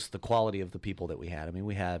was the quality of the people that we had. I mean,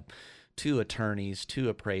 we had 2 attorneys, 2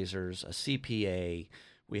 appraisers, a CPA,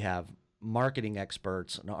 we have marketing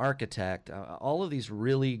experts, an architect, all of these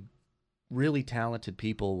really, really talented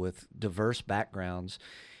people with diverse backgrounds.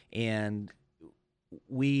 And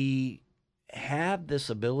we had this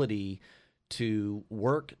ability to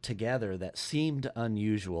work together that seemed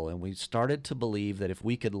unusual. And we started to believe that if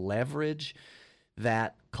we could leverage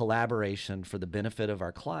that collaboration for the benefit of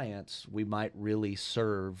our clients, we might really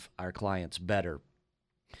serve our clients better.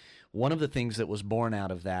 One of the things that was born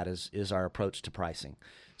out of that is our approach to pricing.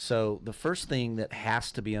 So the first thing that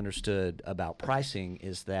has to be understood about pricing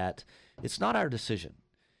is that it's not our decision.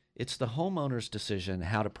 It's the homeowner's decision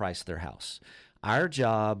how to price their house. Our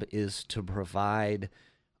job is to provide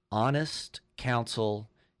honest counsel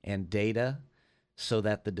and data so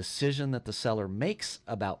that the decision that the seller makes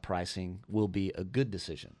about pricing will be a good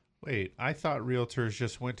decision. Wait, I thought realtors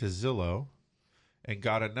just went to Zillow and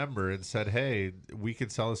got a number and said, hey, we can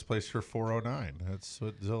sell this place for $409. That's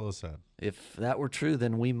what Zillow said. If that were true,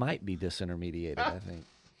 then we might be disintermediated, I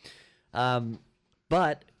think.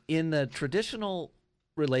 But in the traditional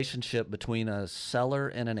relationship between a seller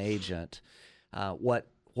and an agent,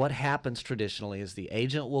 what happens traditionally is the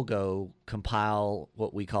agent will go compile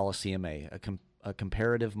what we call a CMA, a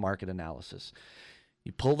comparative market analysis.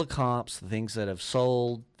 You pull the comps, the things that have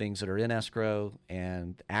sold, things that are in escrow,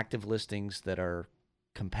 and active listings that are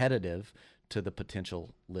competitive to the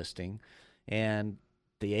potential listing. And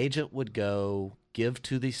the agent would go give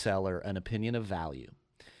to the seller an opinion of value.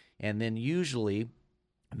 And then usually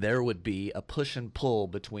there would be a push and pull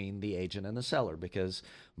between the agent and the seller, because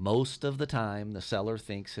most of the time the seller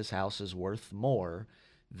thinks his house is worth more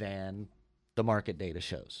than the market data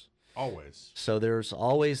shows. Always. So there's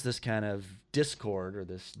always this kind of discord or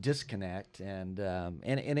this disconnect, and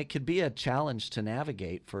it could be a challenge to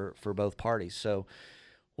navigate for both parties. So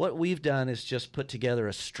what we've done is just put together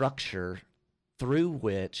a structure through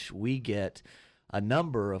which we get a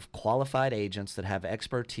number of qualified agents that have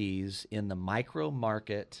expertise in the micro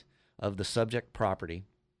market of the subject property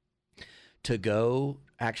to go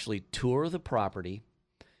actually tour the property,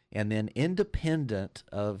 and then independent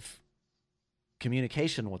of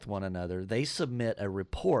communication with one another, they submit a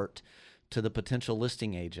report to the potential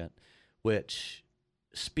listing agent, which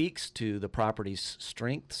speaks to the property's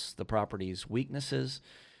strengths, the property's weaknesses,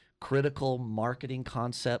 critical marketing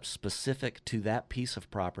concepts specific to that piece of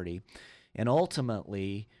property, and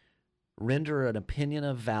ultimately render an opinion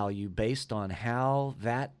of value based on how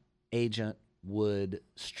that agent would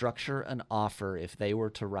structure an offer if they were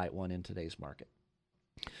to write one in today's market.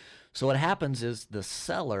 So what happens is the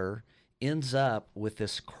seller ends up with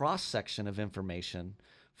this cross-section of information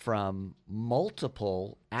from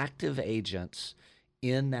multiple active agents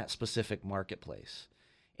in that specific marketplace.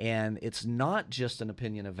 And it's not just an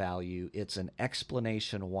opinion of value, it's an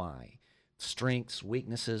explanation why. Strengths,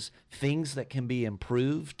 weaknesses, things that can be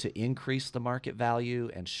improved to increase the market value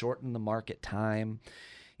and shorten the market time.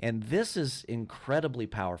 And this is incredibly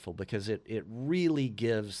powerful because it really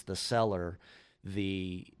gives the seller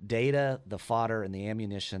the data, the fodder, and the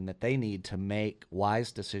ammunition that they need to make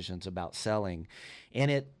wise decisions about selling.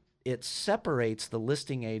 And it separates the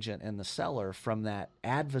listing agent and the seller from that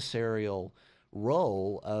adversarial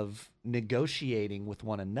role of negotiating with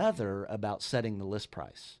one another about setting the list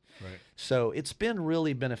price. Right. So it's been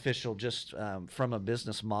really beneficial just from a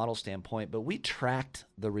business model standpoint, but we tracked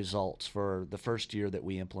the results for the first year that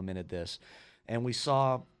we implemented this, and we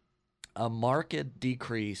saw a marked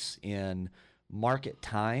decrease in market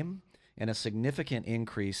time and a significant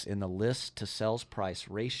increase in the list to sales price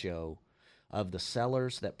ratio of the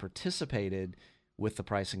sellers that participated with the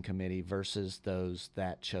pricing committee versus those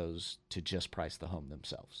that chose to just price the home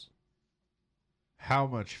themselves. How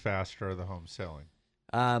much faster are the homes selling?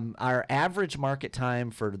 Our average market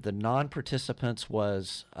time for the non-participants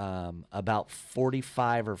was about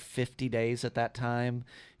 45 or 50 days at that time,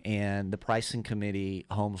 and the pricing committee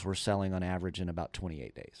homes were selling on average in about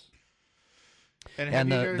 28 days.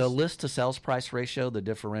 And the list to sales price ratio, the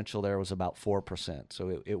differential there was about 4%.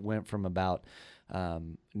 So it went from about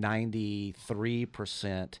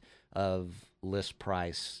 93% of list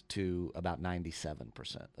price to about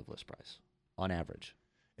 97% of list price on average.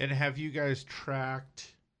 And have you guys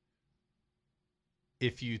tracked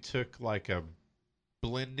if you took like a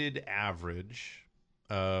blended average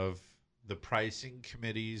of the pricing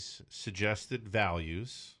committee's suggested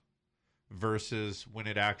values versus when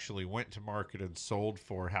it actually went to market and sold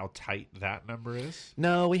for, how tight that number is?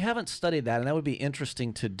 No, we haven't studied that, and that would be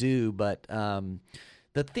interesting to do. But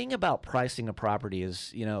the thing about pricing a property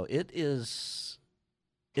is, it's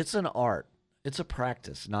an art. It's a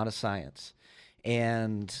practice, not a science.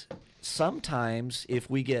 And sometimes if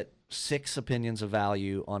we get 6 opinions of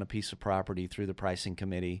value on a piece of property through the pricing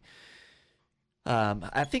committee,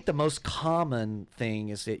 I think the most common thing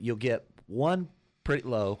is that you'll get one pretty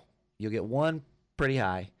low, you'll get one pretty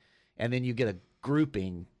high, and then you get a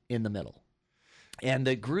grouping in the middle. And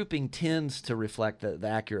the grouping tends to reflect the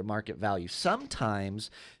accurate market value.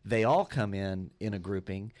 Sometimes they all come in a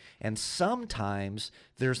grouping, and sometimes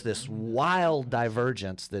there's this wild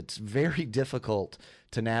divergence that's very difficult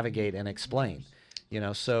to navigate and explain.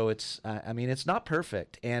 So it's it's not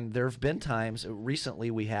perfect. And there have been times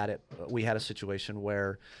recently we had a situation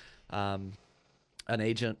where an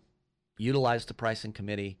agent utilized the pricing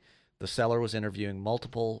committee. The seller was interviewing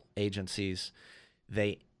multiple agencies.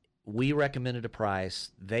 We recommended a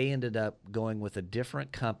price. They ended up going with a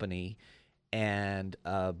different company and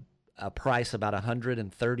a price about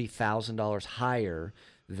 $130,000 higher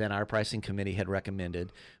than our pricing committee had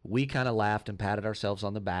recommended. We kind of laughed and patted ourselves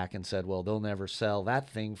on the back and said, well, they'll never sell that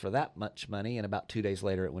thing for that much money. And about 2 days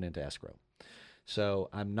later, it went into escrow. So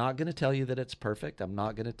I'm not going to tell you that it's perfect. I'm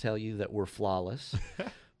not going to tell you that we're flawless.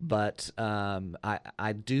 But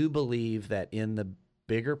I do believe that in the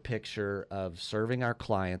bigger picture of serving our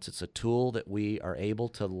clients, it's a tool that we are able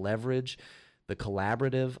to leverage the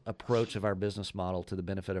collaborative approach of our business model to the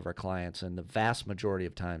benefit of our clients. And the vast majority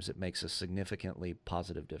of times it makes a significantly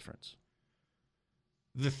positive difference.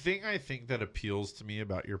 The thing I think that appeals to me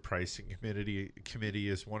about your pricing committee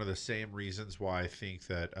is one of the same reasons why I think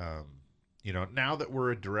that, now that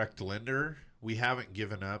we're a direct lender, we haven't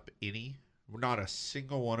given up not a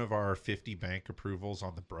single one of our 50 bank approvals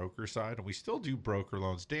on the broker side, and we still do broker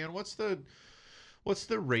loans. Dan, what's the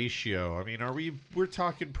ratio? I mean, we're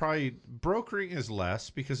talking probably brokering is less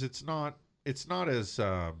because it's not as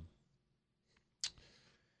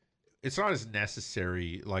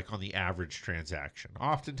necessary like on the average transaction.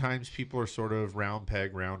 Oftentimes people are sort of round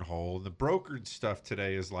peg, round hole. And the brokered stuff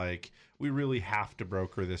today is like, we really have to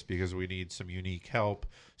broker this because we need some unique help.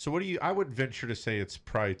 So I would venture to say it's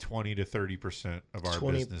probably 20 to 30% of our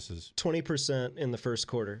businesses. 20% in the first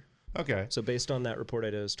quarter. Okay. So based on that report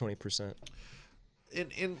I did, it was 20%.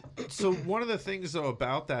 And so one of the things though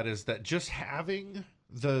about that is that just having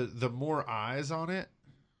the more eyes on it,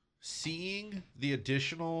 seeing the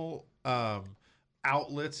additional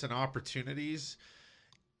outlets and opportunities,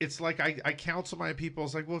 it's like I counsel my people.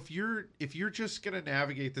 It's like, well, if you're just going to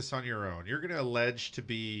navigate this on your own, you're going to allege to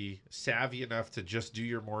be savvy enough to just do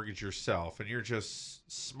your mortgage yourself, and you're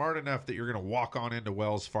just smart enough that you're going to walk on into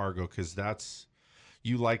Wells Fargo because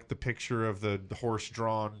you like the picture of the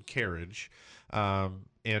horse-drawn carriage, and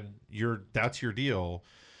that's your deal.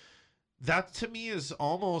 That to me is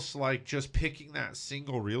almost like just picking that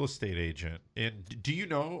single real estate agent. And do you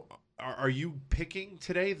know, are you picking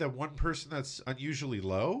today the one person that's unusually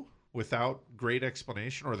low without great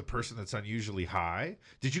explanation, or the person that's unusually high?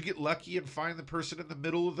 Did you get lucky and find the person in the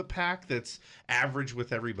middle of the pack that's average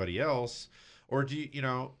with everybody else? Or do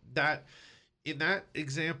you that in that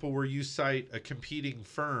example where you cite a competing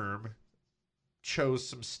firm chose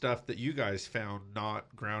some stuff that you guys found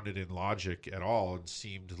not grounded in logic at all and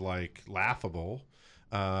seemed like laughable,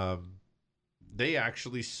 they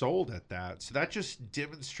actually sold at that. So that just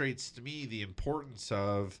demonstrates to me the importance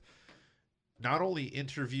of not only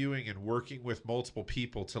interviewing and working with multiple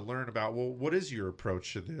people to learn about, well, what is your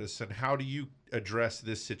approach to this and how do you address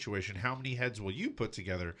this situation? How many heads will you put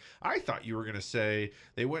together? I thought you were going to say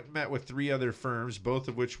they went and met with 3 other firms, both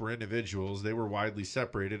of which were individuals. They were widely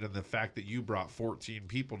separated. And the fact that you brought 14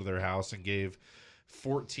 people to their house and gave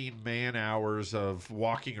 14 man hours of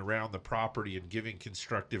walking around the property and giving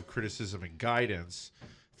constructive criticism and guidance,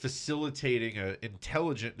 facilitating an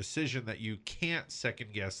intelligent decision that you can't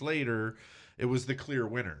second guess later, it was the clear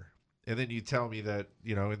winner. And then you tell me that,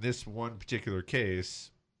 you know, in this one particular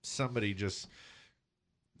case, somebody just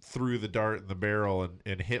threw the dart in the barrel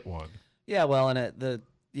and hit one. Yeah, well, and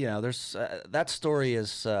there's that story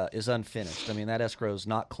is unfinished. I mean, that escrow is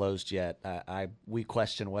not closed yet. We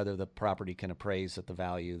question whether the property can appraise at the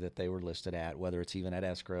value that they were listed at, whether it's even in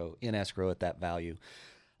escrow at that value.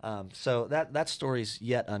 So that story's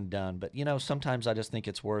yet undone. But you know, sometimes I just think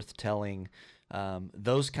it's worth telling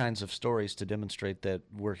those kinds of stories to demonstrate that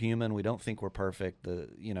we're human. We don't think we're perfect.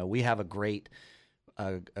 We have a great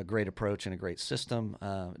approach and a great system.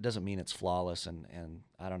 It doesn't mean it's flawless. And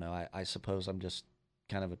I don't know. I suppose I'm just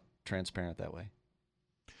kind of transparent that way.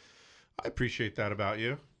 I appreciate that about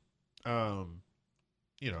you.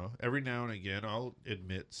 Every now and again I'll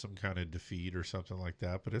admit some kind of defeat or something like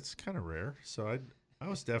that, but it's kind of rare. So I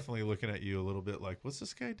was definitely looking at you a little bit like, what's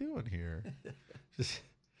this guy doing here? Just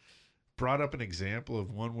brought up an example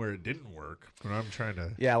of one where it didn't work, but I'm trying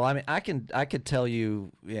to. Yeah, well, I mean, I could tell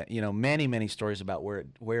you, many stories about where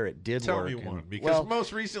it did tell work. Tell me one, because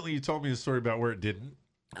most recently you told me a story about where it didn't.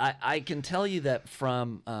 I can tell you that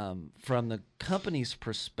from the company's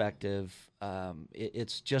perspective,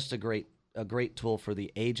 it's just a great tool for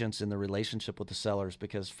the agents in the relationship with the sellers,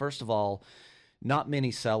 because first of all, not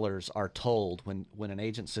many sellers are told when an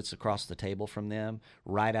agent sits across the table from them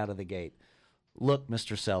right out of the gate, look,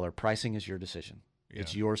 Mr. Seller, pricing is your decision. Yeah.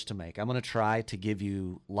 It's yours to make. I'm going to try to give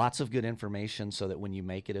you lots of good information so that when you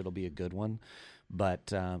make it, it'll be a good one. But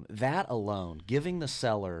that alone, giving the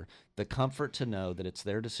seller the comfort to know that it's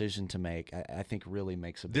their decision to make, I think really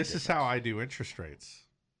makes a big difference. This is how I do interest rates,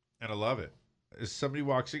 and I love it. As somebody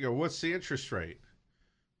walks in and goes, what's the interest rate?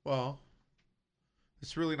 Well,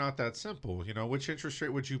 it's really not that simple. You know, which interest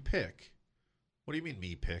rate would you pick? What do you mean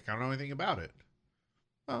me pick? I don't know anything about it.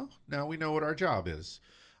 Well, now we know what our job is.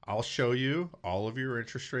 I'll show you all of your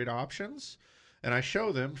interest rate options, and I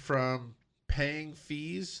show them from paying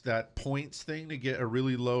fees, that points thing to get a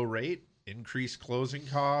really low rate, increased closing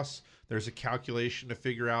costs. There's a calculation to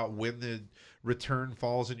figure out when the return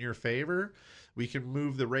falls in your favor. We can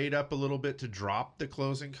move the rate up a little bit to drop the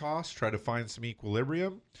closing costs, try to find some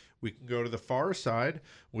equilibrium. We can go to the far side,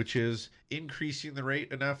 which is increasing the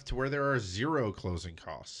rate enough to where there are 0 closing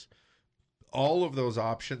costs. All of those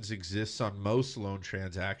options exist on most loan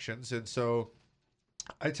transactions. And so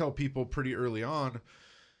I tell people pretty early on,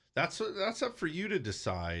 that's up for you to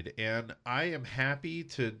decide. And I am happy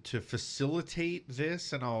to facilitate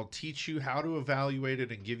this, and I'll teach you how to evaluate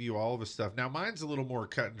it and give you all of the stuff. Now, mine's a little more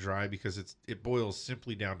cut and dry because it boils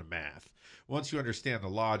simply down to math. Once you understand the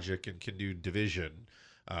logic and can do division,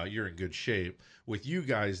 you're in good shape. With you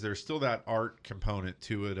guys, there's still that art component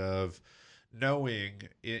to it of knowing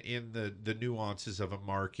in the nuances of a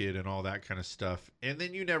market and all that kind of stuff. And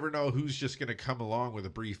then you never know who's just going to come along with a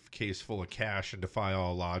briefcase full of cash and defy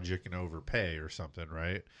all logic and overpay or something,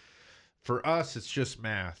 right? For us, it's just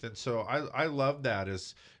math. And so I love that.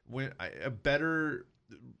 Is when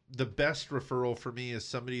the best referral for me is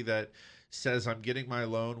somebody that says, I'm getting my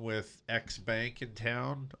loan with X bank in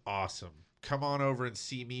town. Awesome. Come on over and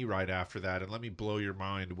see me right after that, and let me blow your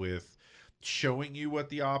mind with showing you what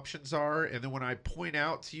the options are. And then when I point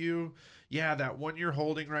out to you, yeah, that one you're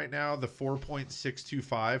holding right now, the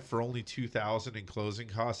 4.625 for only $2,000 in closing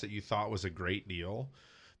costs that you thought was a great deal,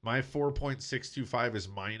 my 4.625 is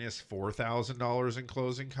minus $4,000 in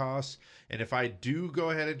closing costs. And if I do go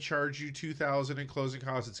ahead and charge you $2,000 in closing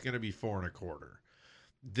costs, it's going to be $4.25.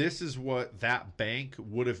 This is what that bank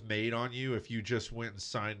would have made on you if you just went and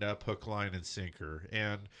signed up hook, line, and sinker.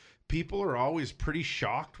 And people are always pretty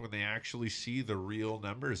shocked when they actually see the real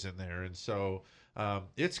numbers in there. And so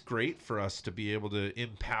it's great for us to be able to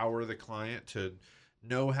empower the client to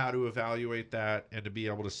know how to evaluate that and to be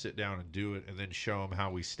able to sit down and do it and then show them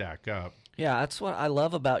how we stack up. Yeah, that's what I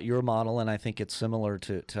love about your model, and I think it's similar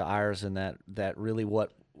to ours in that really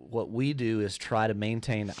what we do is try to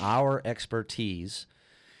maintain our expertise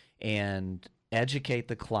and educate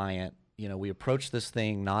the client. You know, we approach this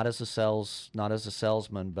thing not as a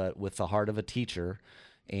salesman, but with the heart of a teacher,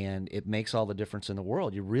 and it makes all the difference in the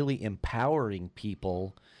world. You're really empowering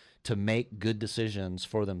people to make good decisions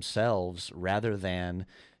for themselves rather than,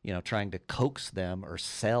 you know, trying to coax them or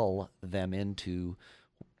sell them into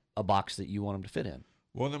a box that you want them to fit in.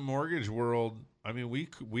 Well, in the mortgage world, I mean,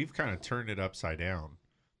 we've kind of turned it upside down,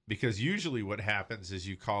 because usually what happens is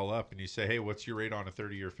you call up and you say, hey, what's your rate on a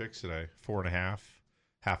 30-year fix today? 4.5,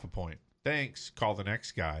 half a point. Thanks. Call the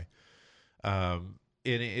next guy. And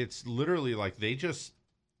it's literally like they just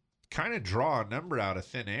kind of draw a number out of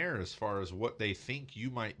thin air as far as what they think you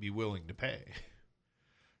might be willing to pay.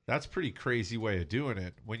 That's a pretty crazy way of doing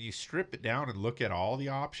it. When you strip it down and look at all the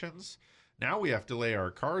options, now we have to lay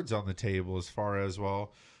our cards on the table as far as,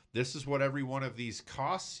 well, this is what every one of these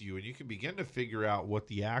costs you, and you can begin to figure out what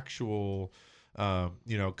the actual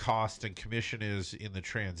cost and commission is in the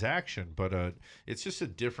transaction. But it's just a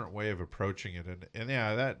different way of approaching it. And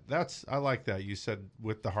yeah, that's I like that. You said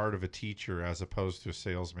with the heart of a teacher as opposed to a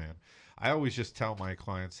salesman. I always just tell my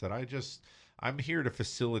clients that I'm here to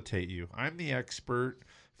facilitate you. I'm the expert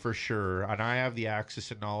for sure, and I have the access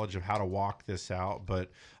and knowledge of how to walk this out, but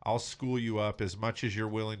I'll school you up as much as you're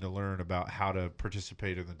willing to learn about how to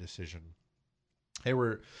participate in the decision. Hey,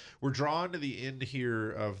 we're drawing to the end here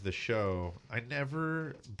of the show. I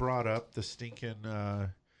never brought up the stinking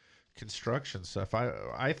construction stuff.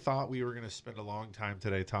 I thought we were going to spend a long time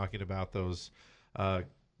today talking about those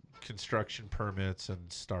construction permits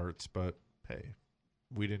and starts, but hey,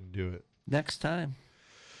 we didn't do it. Next time.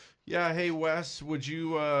 Yeah. Hey, Wes, would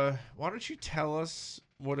you? Why don't you tell us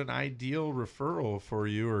what an ideal referral for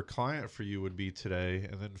you or client for you would be today,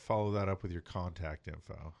 and then follow that up with your contact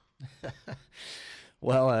info.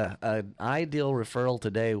 Well, an ideal referral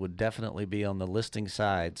today would definitely be on the listing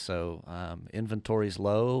side. So inventory's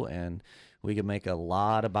low, and we can make a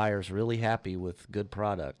lot of buyers really happy with good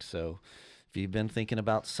product. So if you've been thinking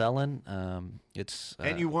about selling, it's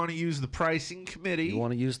and you want to use the pricing committee. You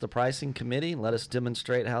want to use the pricing committee. Let us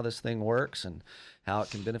demonstrate how this thing works and how it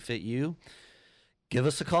can benefit you. Give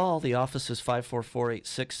us a call. The office is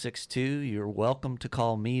 544-8662. You're welcome to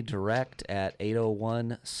call me direct at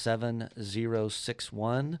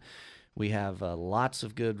 801-7061. We have lots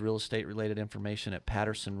of good real estate related information at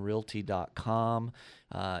pattersonrealty.com.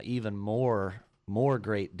 Even more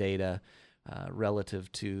great data relative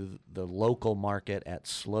to the local market at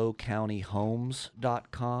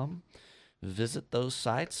slowcountyhomes.com. Visit those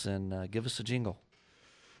sites and give us a jingle.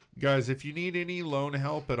 Guys, if you need any loan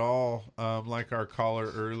help at all, like our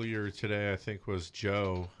caller earlier today, I think was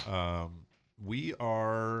Joe, we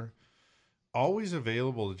are always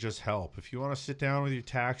available to just help. If you want to sit down with your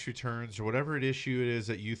tax returns or whatever issue it is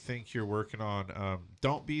that you think you're working on,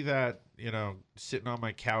 don't be that, sitting on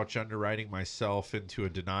my couch underwriting myself into a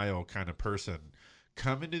denial kind of person.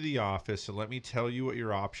 Come into the office and let me tell you what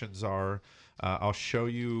your options are. I'll show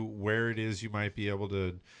you where it is you might be able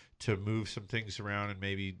to move some things around and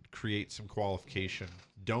maybe create some qualification.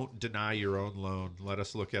 Don't deny your own loan. Let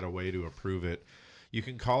us look at a way to approve it. You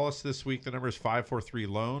can call us this week. The number is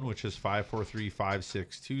 543-LOAN, which is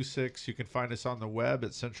 543-5626. You can find us on the web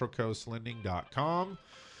at centralcoastlending.com.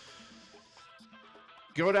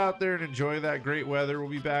 Go out there and enjoy that great weather.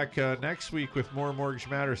 We'll be back next week with more Mortgage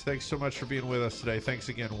Matters. Thanks so much for being with us today. Thanks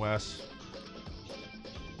again, Wes.